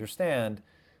really understand,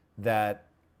 that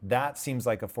seems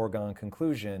like a foregone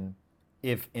conclusion.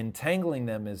 If entangling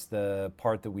them is the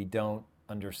part that we don't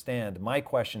understand, my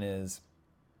question is,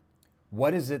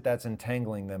 what is it that's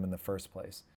entangling them in the first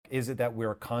place? Is it that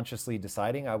we're consciously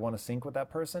deciding I want to sync with that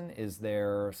person? Is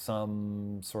there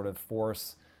some sort of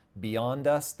force beyond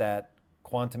us that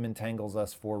quantum entangles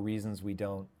us for reasons we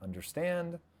don't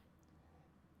understand?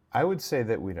 I would say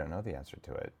that we don't know the answer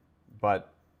to it,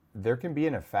 but there can be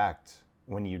an effect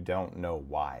when you don't know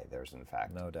why there's an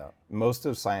effect. No doubt. Most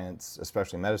of science,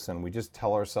 especially medicine, we just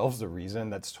tell ourselves a reason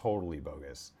that's totally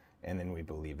bogus, and then we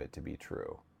believe it to be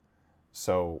true.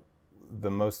 So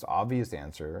the most obvious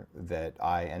answer that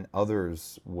I and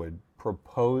others would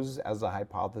propose as a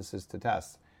hypothesis to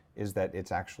test is that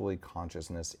it's actually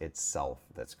consciousness itself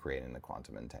that's creating the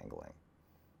quantum entangling.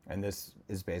 And this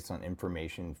is based on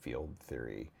information field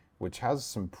theory, which has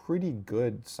some pretty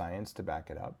good science to back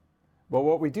it up. But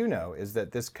what we do know is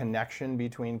that this connection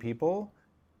between people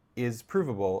is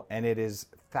provable, and it is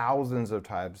thousands of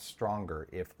times stronger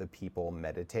if the people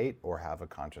meditate or have a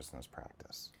consciousness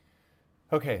practice.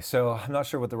 Okay, so I'm not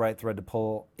sure what the right thread to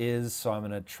pull is, so I'm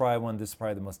going to try one. This is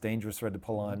probably the most dangerous thread to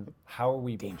pull on. How are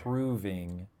we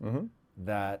proving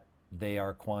that they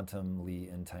are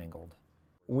quantumly entangled?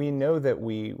 We know that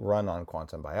we run on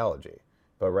quantum biology,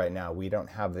 but right now we don't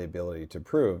have the ability to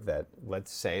prove that.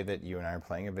 Let's say that you and I are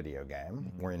playing a video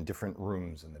game. We're in different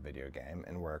rooms in the video game,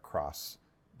 and we're across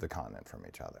the continent from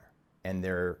each other. And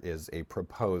there is a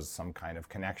proposed some kind of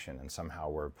connection, and somehow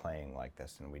we're playing like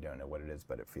this, and we don't know what it is,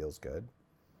 but it feels good.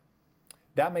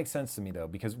 That makes sense to me, though,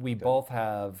 because we both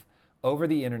have, over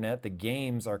the internet, the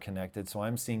games are connected, so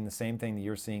I'm seeing the same thing that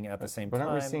you're seeing at the same time. But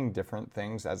aren't we seeing different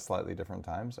things at slightly different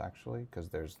times, actually, because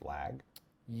there's lag?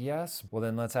 Yes. Well,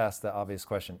 then let's ask the obvious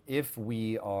question. If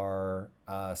we are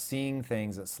seeing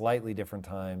things at slightly different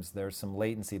times, there's some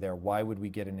latency there, why would we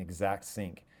get an exact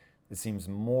sync? It seems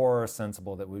more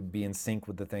sensible that we'd be in sync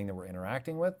with the thing that we're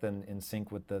interacting with than in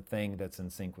sync with the thing that's in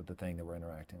sync with the thing that we're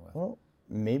interacting with. Well,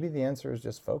 maybe the answer is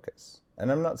just focus. And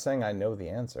I'm not saying I know the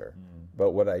answer,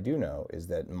 but what I do know is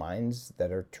that minds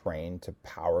that are trained to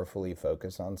powerfully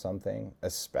focus on something,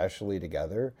 especially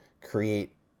together,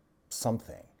 create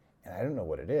something. And I don't know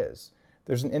what it is.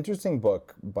 There's an interesting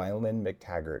book by Lynn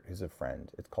McTaggart, who's a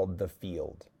friend. It's called The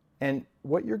Field. And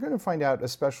what you're going to find out,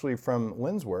 especially from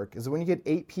Lynn's work, is that when you get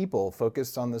 8 people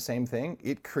focused on the same thing,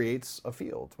 it creates a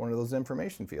field, one of those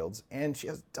information fields. And she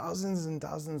has dozens and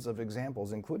dozens of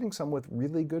examples, including some with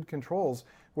really good controls,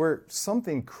 where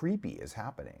something creepy is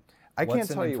happening. I can't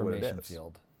tell you what it is. What's an information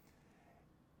field?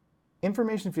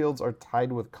 Information fields are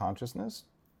tied with consciousness,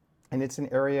 and it's an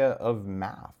area of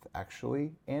math,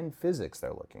 actually, and physics they're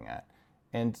looking at.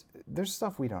 And there's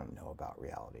stuff we don't know about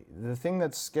reality. The thing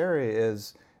that's scary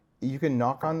is you can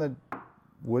knock on the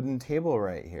wooden table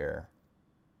right here.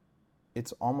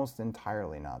 It's almost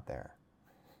entirely not there.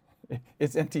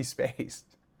 It's empty space.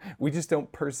 We just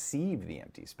don't perceive the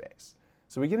empty space.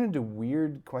 So we get into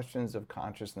weird questions of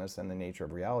consciousness and the nature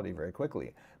of reality very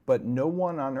quickly. But no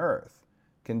one on Earth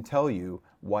can tell you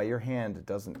why your hand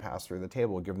doesn't pass through the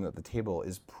table, given that the table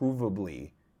is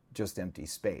provably just empty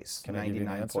space. Can I give you an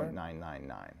answer?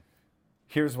 99.999.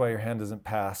 Here's why your hand doesn't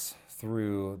pass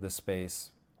through the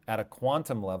space. At a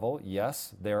quantum level,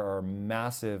 yes, there are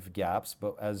massive gaps,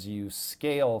 but as you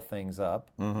scale things up,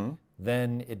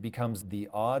 then it becomes the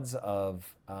odds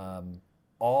of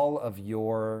all of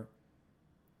your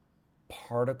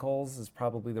particles is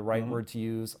probably the right word to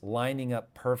use, lining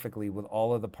up perfectly with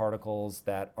all of the particles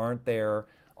that aren't there.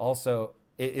 Also,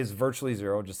 it is virtually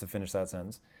zero, just to finish that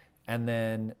sentence. And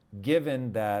then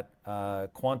given that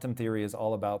quantum theory is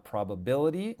all about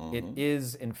probability, it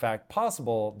is in fact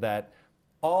possible that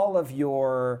all of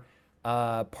your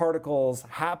particles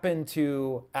happen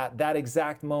to, at that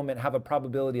exact moment, have a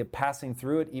probability of passing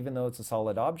through it, even though it's a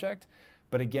solid object.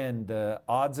 But again, the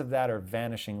odds of that are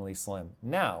vanishingly slim.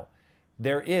 Now,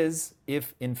 there is,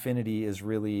 if infinity is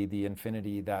really the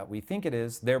infinity that we think it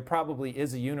is, there probably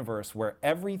is a universe where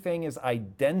everything is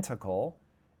identical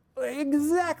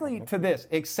exactly to this,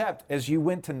 except as you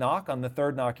went to knock, on the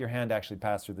third knock, your hand actually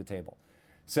passed through the table.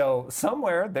 So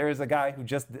somewhere there is a guy who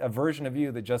just, a version of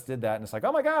you that just did that, and it's like,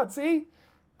 oh my God, see?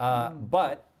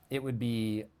 But it would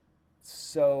be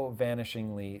so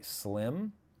vanishingly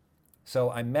slim.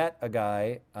 So I met a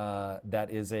guy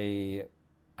that is a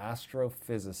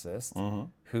astrophysicist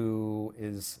who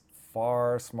is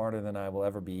far smarter than I will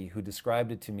ever be, who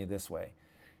described it to me this way.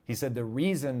 He said the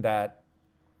reason that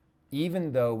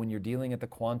even though when you're dealing at the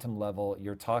quantum level,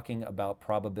 you're talking about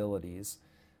probabilities,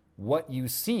 what you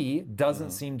see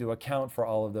doesn't seem to account for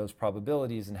all of those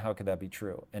probabilities, and how could that be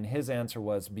true? And his answer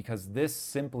was because this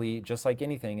simply, just like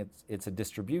anything, it's a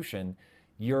distribution.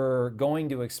 You're going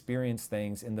to experience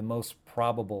things in the most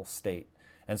probable state.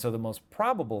 And so the most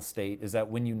probable state is that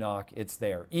when you knock, it's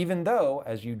there. Even though,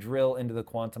 as you drill into the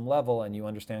quantum level and you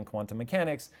understand quantum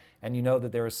mechanics, and you know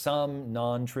that there is some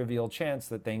non-trivial chance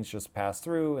that things just pass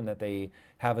through and that they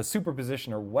have a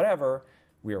superposition or whatever,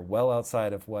 we are well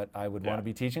outside of what I would want to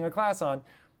be teaching a class on.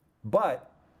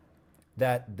 But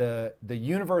that the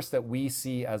universe that we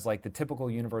see as like the typical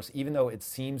universe, even though it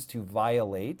seems to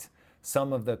violate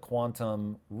some of the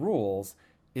quantum rules,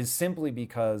 is simply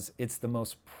because it's the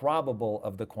most probable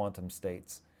of the quantum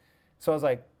states. So I was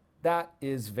like, that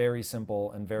is very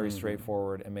simple and very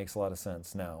straightforward and makes a lot of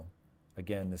sense. Now,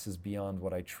 again, this is beyond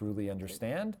what I truly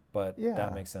understand, but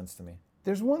that makes sense to me.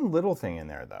 There's one little thing in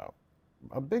there, though.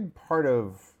 A big part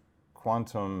of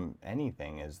quantum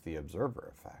anything is the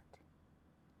observer effect.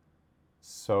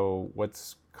 So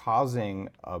what's causing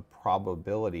a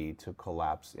probability to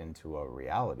collapse into a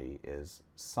reality is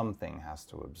something has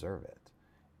to observe it.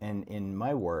 And in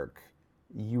my work,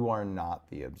 you are not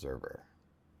the observer.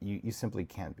 You simply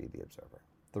can't be the observer.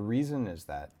 The reason is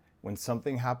that when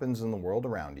something happens in the world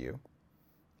around you,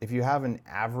 if you have an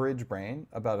average brain,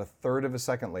 about a third of a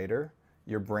second later,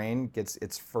 your brain gets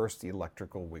its first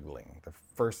electrical wiggling, the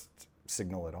first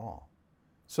signal at all.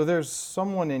 So there's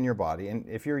someone in your body, and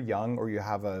if you're young or you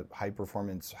have a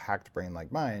high-performance hacked brain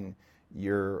like mine,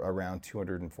 you're around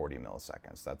 240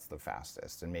 milliseconds. That's the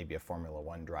fastest. And maybe a Formula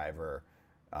One driver,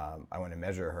 I want to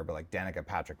measure her, but like Danica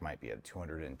Patrick might be at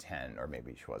 210, or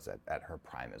maybe she was at her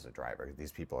prime as a driver.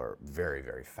 These people are very,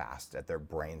 very fast at their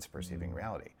brains perceiving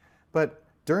reality. But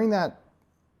during that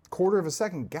quarter of a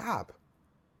second gap,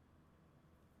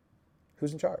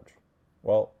 who's in charge?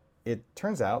 Well, it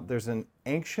turns out there's an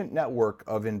ancient network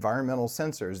of environmental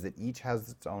sensors that each has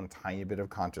its own tiny bit of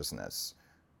consciousness.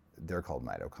 They're called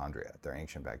mitochondria. They're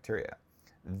ancient bacteria.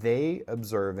 They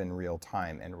observe in real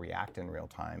time and react in real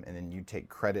time, and then you take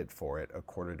credit for it a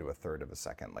quarter to a third of a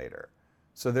second later.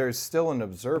 So there's still an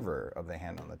observer of the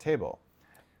hand on the table.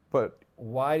 But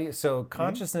so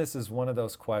consciousness is one of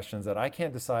those questions that I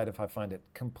can't decide if I find it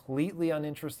completely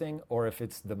uninteresting or if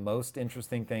it's the most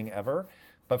interesting thing ever.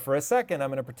 But for a second, I'm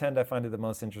going to pretend I find it the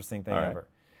most interesting thing ever.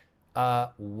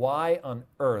 Why on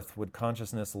earth would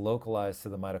consciousness localize to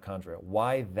the mitochondria?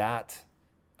 Why that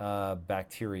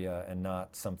bacteria and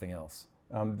not something else?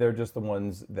 They're just the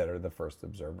ones that are the first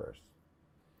observers.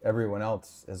 Everyone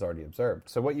else has already observed.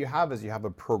 So what you have is you have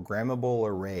a programmable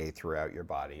array throughout your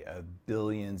body of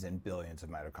billions and billions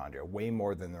of mitochondria, way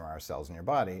more than there are cells in your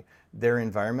body. They're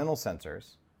environmental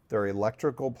sensors, they're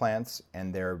electrical plants,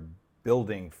 and they're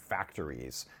building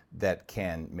factories that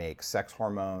can make sex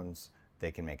hormones,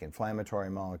 they can make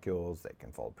inflammatory molecules, they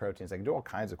can fold proteins, they can do all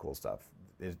kinds of cool stuff.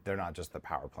 They're not just the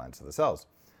power plants of the cells.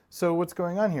 So what's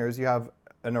going on here is you have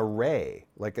an array,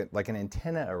 like an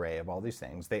antenna array of all these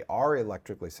things. They are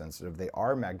electrically sensitive, they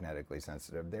are magnetically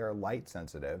sensitive, they are light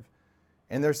sensitive,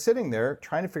 and they're sitting there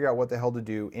trying to figure out what the hell to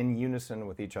do in unison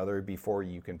with each other before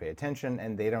you can pay attention,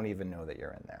 and they don't even know that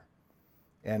you're in there.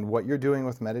 And what you're doing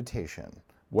with meditation,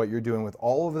 what you're doing with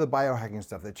all of the biohacking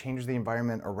stuff that changes the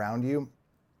environment around you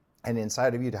and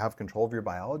inside of you to have control of your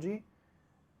biology,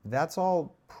 that's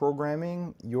all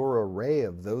programming your array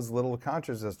of those little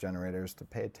consciousness generators to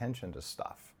pay attention to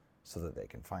stuff so that they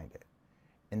can find it.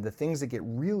 And the things that get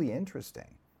really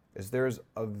interesting is there's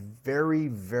a very,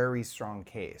 very strong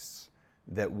case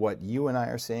that what you and I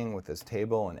are seeing with this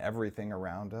table and everything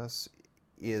around us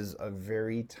is a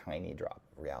very tiny drop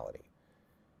of reality.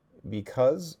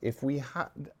 Because if we had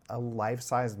a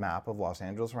life-size map of Los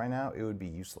Angeles right now, it would be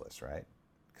useless, right?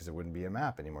 Because it wouldn't be a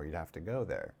map anymore. You'd have to go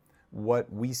there.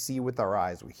 What we see with our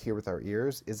eyes, we hear with our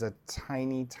ears, is a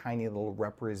tiny, tiny little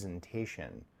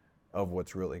representation of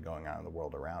what's really going on in the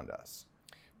world around us.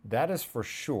 That is for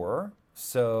sure.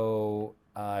 So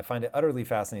I find it utterly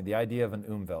fascinating, the idea of an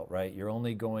Umwelt, right? You're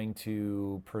only going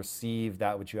to perceive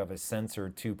that which you have a sensor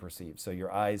to perceive. So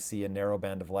your eyes see a narrow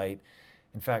band of light.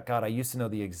 In fact, God, I used to know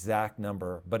the exact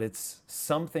number, but it's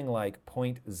something like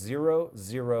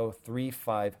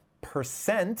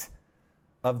 0.0035%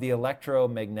 of the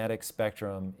electromagnetic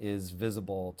spectrum is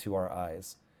visible to our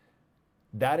eyes.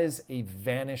 That is a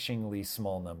vanishingly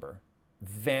small number,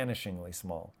 vanishingly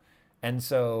small. And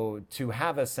so to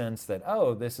have a sense that,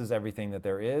 oh, this is everything that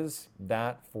there is,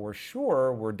 that for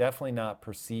sure, we're definitely not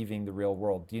perceiving the real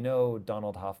world. Do you know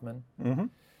Donald Hoffman? Mm-hmm.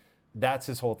 That's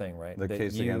his whole thing, right? The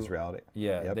case against reality.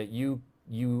 Yeah, Yep. that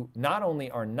you not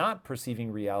only are not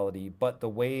perceiving reality, but the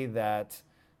way that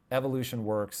evolution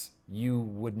works, you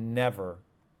would never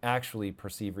actually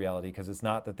perceive reality because it's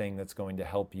not the thing that's going to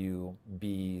help you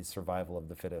be survival of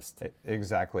the fittest.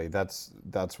 Exactly. That's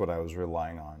what I was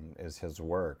relying on, is his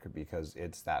work, because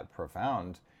it's that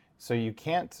profound. So you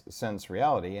can't sense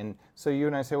reality. And so you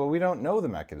and I say, well, we don't know the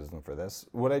mechanism for this.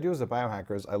 What I do as a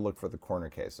biohacker is I look for the corner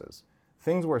cases,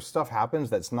 things where stuff happens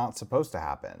that's not supposed to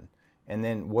happen. And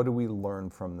then what do we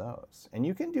learn from those? And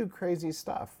you can do crazy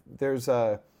stuff. There's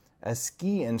a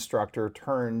ski instructor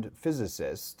turned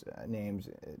physicist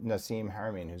named Nassim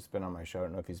Haramein, who's been on my show. I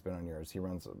don't know if he's been on yours. He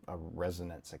runs a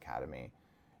resonance academy.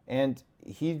 And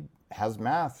he has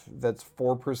math that's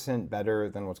 4% better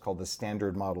than what's called the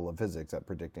standard model of physics at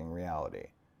predicting reality.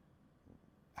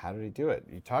 How did he do it?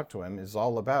 You talk to him, it's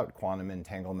all about quantum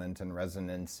entanglement and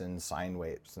resonance and sine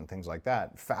waves and things like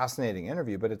that. Fascinating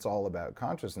interview, but it's all about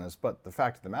consciousness. But the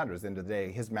fact of the matter is, at the end of the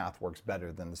day, his math works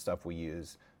better than the stuff we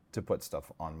use to put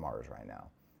stuff on Mars right now.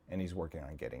 And he's working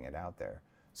on getting it out there.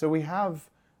 So we have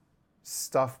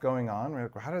stuff going on. We're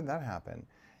like, well, how did that happen?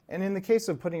 And in the case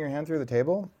of putting your hand through the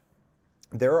table,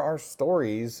 there are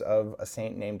stories of a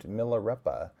saint named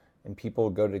Milarepa, and people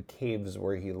go to caves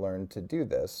where he learned to do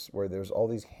this, where there's all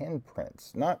these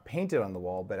handprints, not painted on the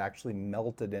wall, but actually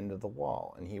melted into the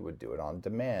wall. And he would do it on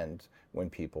demand when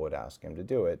people would ask him to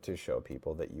do it, to show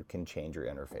people that you can change your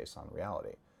interface on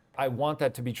reality. I want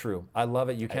that to be true. I love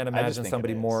it. You can't imagine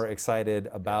somebody more excited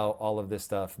about all of this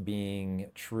stuff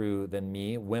being true than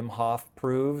me. Wim Hof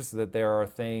proves that there are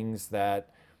things that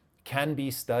can be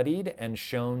studied and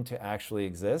shown to actually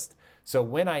exist. So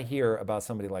when I hear about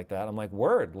somebody like that, I'm like,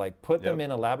 word, like put them in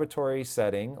a laboratory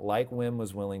setting like Wim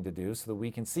was willing to do so that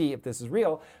we can see if this is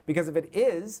real. Because if it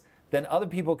is, then other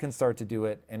people can start to do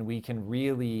it and we can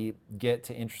really get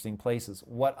to interesting places.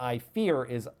 What I fear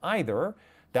is either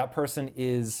that person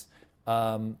is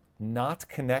not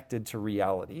connected to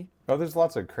reality. Oh, there's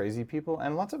lots of crazy people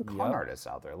and lots of con artists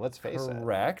out there, let's face it.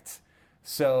 Correct.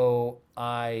 So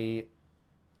I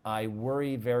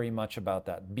worry very much about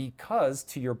that because,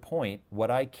 to your point,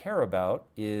 what I care about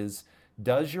is,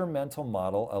 does your mental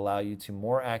model allow you to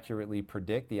more accurately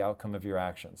predict the outcome of your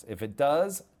actions? If it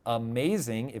does,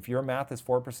 amazing. If your math is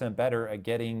 4% better at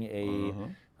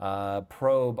getting a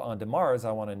probe onto Mars,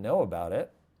 I want to know about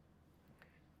it.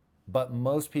 But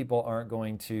most people aren't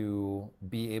going to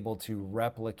be able to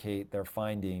replicate their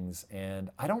findings.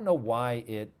 And I don't know why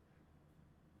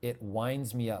it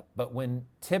winds me up. But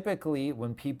typically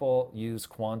when people use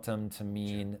quantum to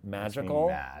mean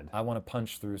magical, I want to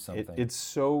punch through something. It's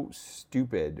so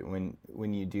stupid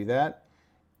when you do that.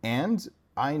 And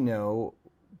I know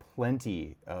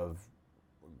plenty of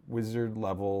wizard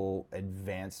level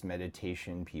advanced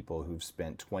meditation people who've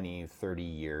spent 20, 30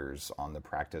 years on the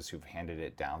practice, who've handed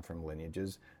it down from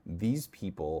lineages. These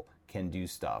people can do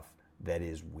stuff that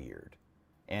is weird.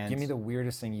 And give me the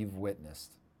weirdest thing you've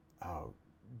witnessed. Oh,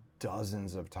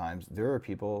 dozens of times. There are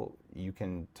people, you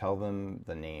can tell them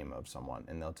the name of someone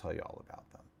and they'll tell you all about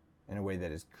them in a way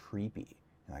that is creepy.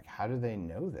 And like, how do they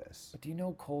know this? But do you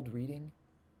know cold reading?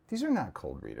 These are not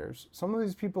cold readers. Some of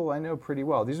these people I know pretty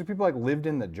well. These are people like lived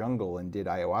in the jungle and did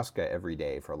ayahuasca every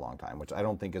day for a long time, which I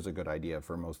don't think is a good idea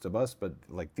for most of us, but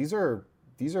like these are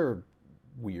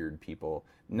weird people.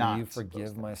 Will you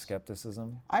forgive my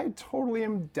skepticism? I totally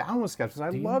am down with skepticism. I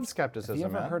love skepticism.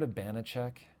 Have you ever heard of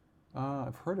Banachek?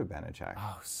 I've heard of Banachek.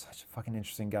 Oh, such a fucking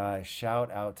interesting guy.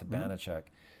 Shout out to Banachek.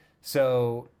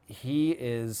 So he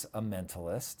is a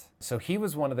mentalist. So he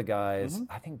was one of the guys,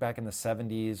 I think back in the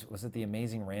 70s, was it The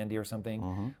Amazing Randy or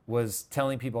something, was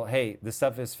telling people, hey, this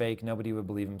stuff is fake, nobody would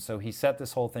believe him. So he set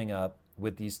this whole thing up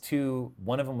with these two,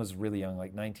 one of them was really young,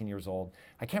 like 19 years old.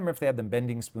 I can't remember if they had them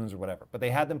bending spoons or whatever, but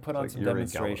they had them put on some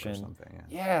demonstration.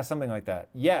 Something like that.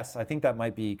 Yes, I think that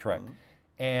might be correct.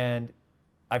 And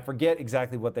I forget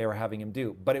exactly what they were having him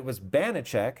do, but it was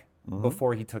Banachek,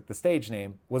 before he took the stage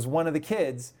name, was one of the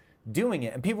kids doing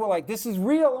it. And people were like, this is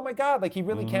real, oh my God, like he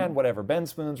really can, whatever, bend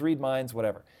spoons, read minds,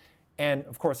 whatever. And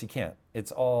of course he can't.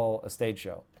 It's all a stage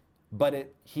show.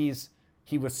 But he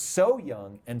was so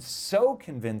young and so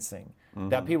convincing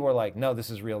that people were like, no, this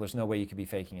is real, there's no way you could be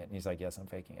faking it. And he's like, yes, I'm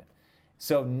faking it.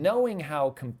 So knowing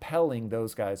how compelling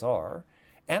those guys are,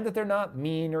 and that they're not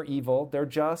mean or evil, they're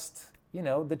just,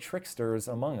 the tricksters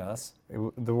among us.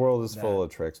 The world is full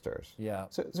of tricksters. Yeah.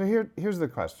 So here's the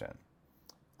question.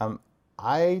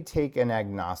 I take an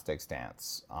agnostic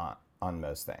stance on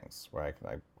most things, where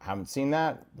I haven't seen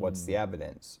that, what's the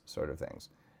evidence, sort of things.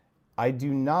 I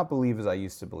do not believe, as I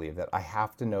used to believe, that I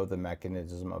have to know the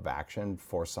mechanism of action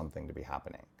for something to be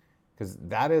happening. Because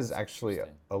that is actually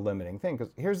a limiting thing.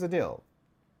 Because here's the deal.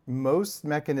 Most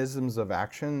mechanisms of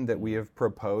action that we have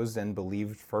proposed and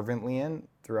believed fervently in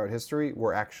throughout history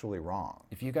were actually wrong.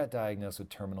 If you got diagnosed with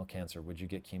terminal cancer, would you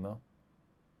get chemo?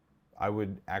 I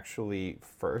would actually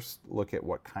first look at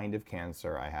what kind of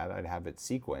cancer I had. I'd have it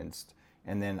sequenced,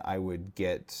 and then I would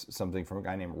get something from a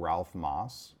guy named Ralph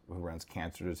Moss, who runs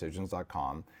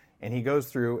CancerDecisions.com, and he goes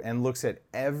through and looks at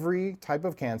every type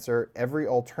of cancer, every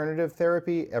alternative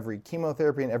therapy, every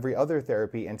chemotherapy, and every other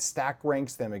therapy, and stack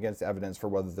ranks them against evidence for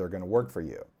whether they're going to work for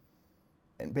you.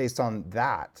 And based on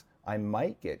that, I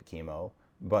might get chemo,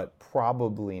 but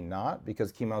probably not,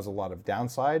 because chemo has a lot of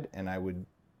downside, and I would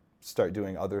start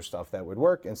doing other stuff that would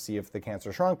work and see if the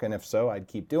cancer shrunk, and if so, I'd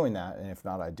keep doing that, and if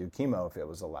not, I'd do chemo if it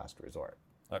was a last resort.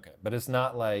 Okay, but it's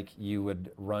not like you would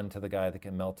run to the guy that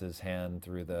can melt his hand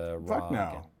through the rock. Fuck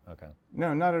no. Okay.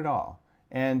 No, not at all.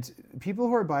 And people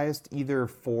who are biased either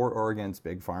for or against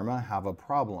Big Pharma have a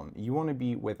problem. You want to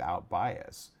be without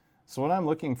bias. So what I'm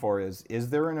looking for is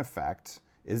there an effect,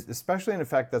 especially an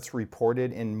effect that's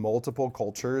reported in multiple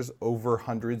cultures over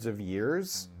hundreds of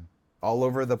years, all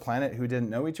over the planet who didn't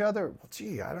know each other? Well,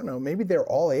 gee, I don't know. Maybe they're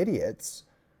all idiots,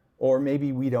 or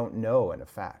maybe we don't know an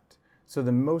effect. So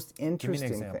the most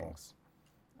interesting things.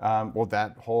 Well,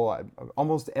 that whole,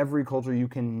 almost every culture you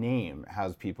can name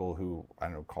has people who, I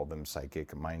don't know, call them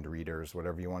psychic mind readers,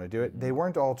 whatever you want to do it. They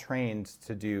weren't all trained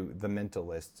to do the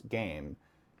mentalist game.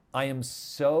 I am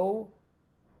so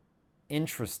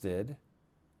interested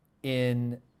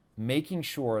in making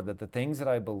sure that the things that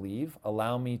I believe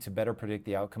allow me to better predict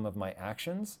the outcome of my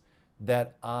actions,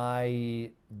 that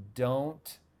I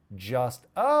don't just,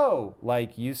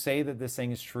 like you say that this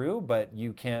thing is true, but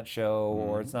you can't show,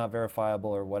 or it's not verifiable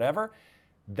or whatever.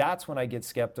 That's when I get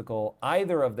skeptical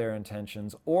either of their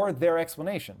intentions or their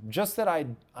explanation. Just that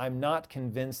I'm not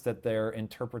convinced that their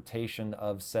interpretation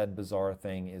of said bizarre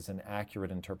thing is an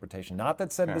accurate interpretation. Not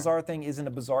that said bizarre thing isn't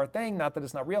a bizarre thing, not that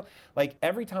it's not real. Like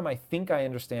every time I think I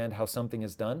understand how something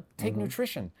is done, take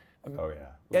nutrition. Oh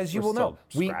yeah. As you will know,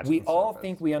 we all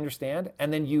think we understand,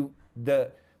 and then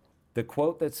the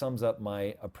quote that sums up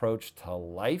my approach to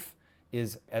life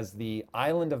is, as the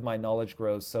island of my knowledge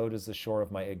grows, so does the shore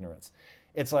of my ignorance.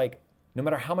 It's like, no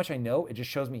matter how much I know, it just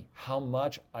shows me how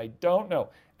much I don't know.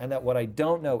 And that what I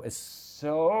don't know is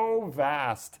so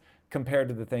vast compared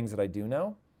to the things that I do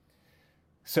know.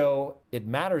 So it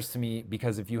matters to me,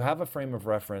 because if you have a frame of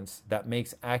reference that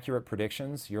makes accurate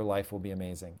predictions, your life will be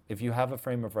amazing. If you have a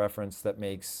frame of reference that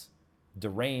makes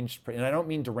deranged, and I don't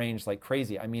mean deranged like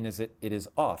crazy, I mean it is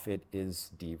off, it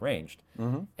is deranged.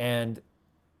 And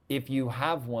if you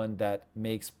have one that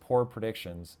makes poor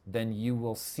predictions, then you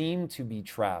will seem to be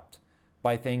trapped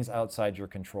by things outside your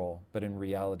control, but in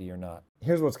reality you're not.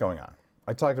 Here's what's going on.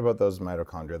 I talked about those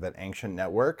mitochondria, that ancient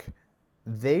network.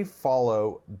 They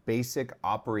follow basic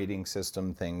operating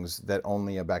system things that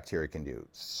only a bacteria can do.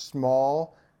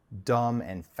 Small, dumb,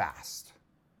 and fast.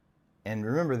 And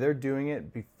remember, they're doing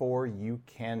it before you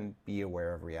can be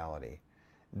aware of reality.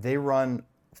 They run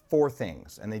 4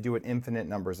 things, and they do it infinite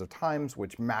numbers of times,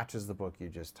 which matches the book you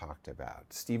just talked about.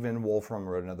 Stephen Wolfram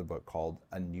wrote another book called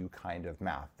A New Kind of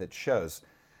Math that shows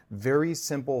very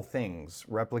simple things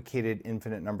replicated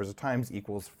infinite numbers of times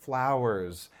equals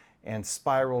flowers and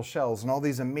spiral shells, and all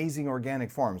these amazing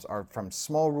organic forms are from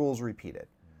small rules repeated.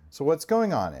 So what's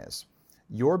going on is,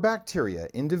 your bacteria,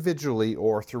 individually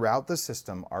or throughout the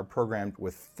system, are programmed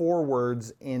with 4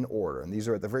 words in order, and these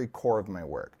are at the very core of my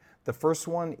work. The first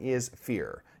one is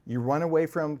fear. You run away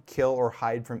from, kill, or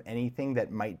hide from anything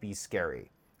that might be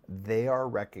scary. They are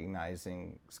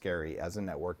recognizing scary as a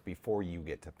network before you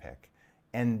get to pick.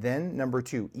 And then number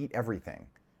 2, eat everything.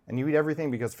 And you eat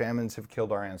everything because famines have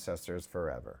killed our ancestors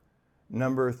forever.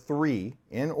 Number 3,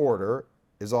 in order,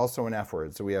 is also an F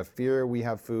word. So we have fear, we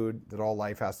have food, that all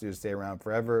life has to do is stay around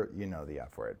forever. You know the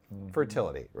F word.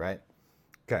 Fertility, right?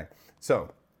 Okay,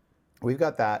 so we've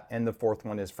got that, and the 4th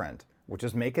one is friend, which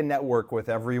is make a network with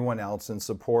everyone else and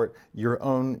support your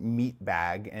own meat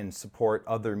bag and support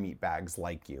other meat bags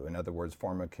like you. In other words,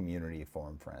 form a community,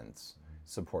 form friends,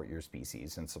 support your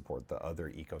species, and support the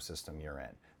other ecosystem you're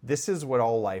in. This is what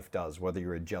all life does, whether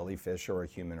you're a jellyfish or a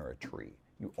human or a tree.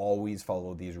 You always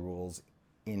follow these rules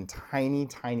in tiny,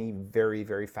 tiny, very,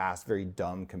 very fast, very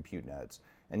dumb compute nodes.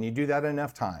 And you do that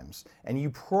enough times, and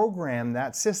you program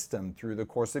that system through the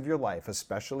course of your life,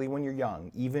 especially when you're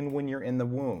young, even when you're in the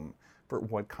womb, for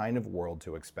what kind of world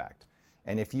to expect.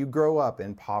 And if you grow up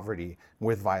in poverty,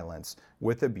 with violence,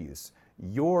 with abuse,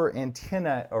 Your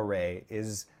antenna array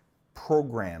is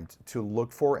programmed to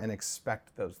look for and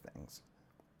expect those things.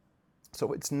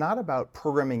 So it's not about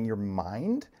programming your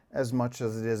mind as much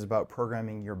as it is about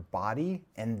programming your body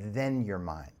and then your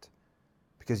mind.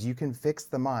 Because you can fix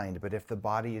the mind, but if the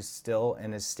body is still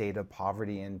in a state of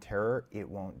poverty and terror, it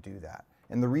won't do that.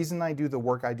 And the reason I do the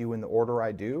work I do in the order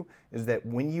I do is that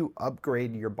when you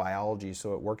upgrade your biology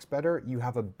so it works better, you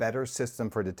have a better system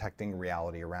for detecting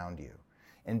reality around you.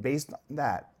 And based on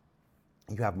that,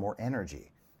 you have more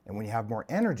energy. And when you have more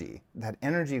energy, that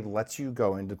energy lets you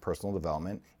go into personal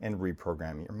development and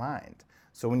reprogram your mind.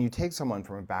 So when you take someone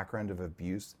from a background of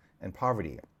abuse and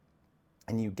poverty,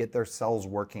 and you get their cells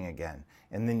working again,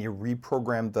 and then you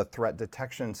reprogram the threat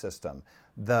detection system,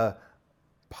 the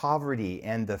poverty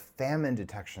and the famine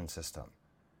detection system,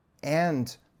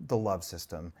 and the love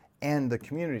system, and the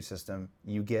community system,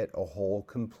 you get a whole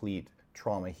complete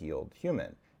trauma-healed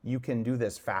human. You can do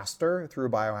this faster through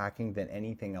biohacking than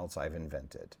anything else I've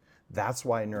invented. That's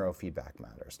why neurofeedback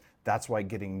matters. That's why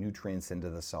getting nutrients into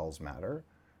the cells matter.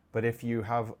 But if you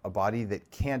have a body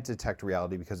that can't detect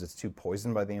reality because it's too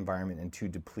poisoned by the environment and too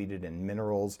depleted in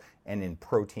minerals and in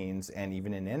proteins and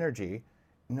even in energy,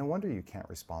 no wonder you can't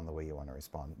respond the way you want to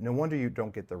respond. No wonder you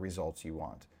don't get the results you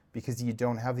want, because you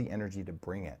don't have the energy to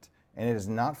bring it. And it is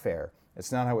not fair.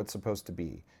 It's not how it's supposed to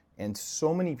be. And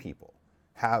so many people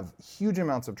have huge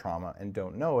amounts of trauma and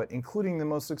don't know it, including the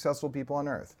most successful people on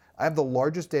earth. I have the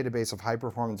largest database of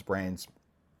high-performance brains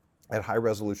at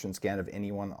high-resolution scan of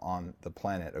anyone on the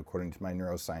planet, according to my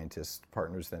neuroscientist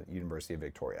partners at the University of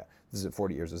Victoria. This is at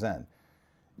 40 years of Zen.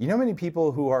 You know how many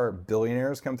people who are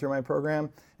billionaires come through my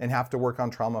program and have to work on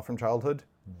trauma from childhood?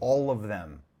 All of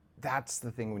them. That's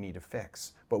the thing we need to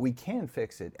fix. But we can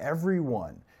fix it.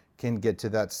 Everyone can get to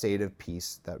that state of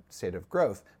peace, that state of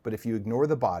growth. But if you ignore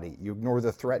the body, you ignore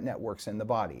the threat networks in the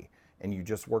body, and you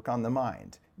just work on the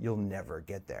mind, you'll never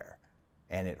get there.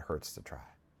 And it hurts to try.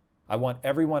 I want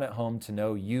everyone at home to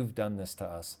know you've done this to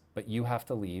us, but you have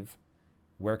to leave.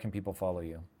 Where can people follow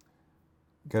you?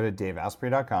 Go to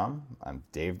daveasprey.com. I'm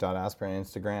dave.asprey on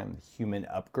Instagram. Human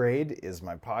Upgrade is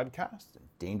my podcast.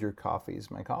 Danger Coffee is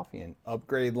my coffee. And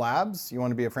Upgrade Labs, you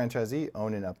want to be a franchisee?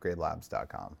 Own an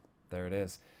upgradelabs.com. There it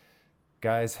is.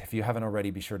 Guys, if you haven't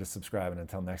already, be sure to subscribe. And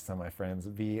until next time, my friends,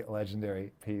 be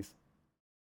legendary. Peace.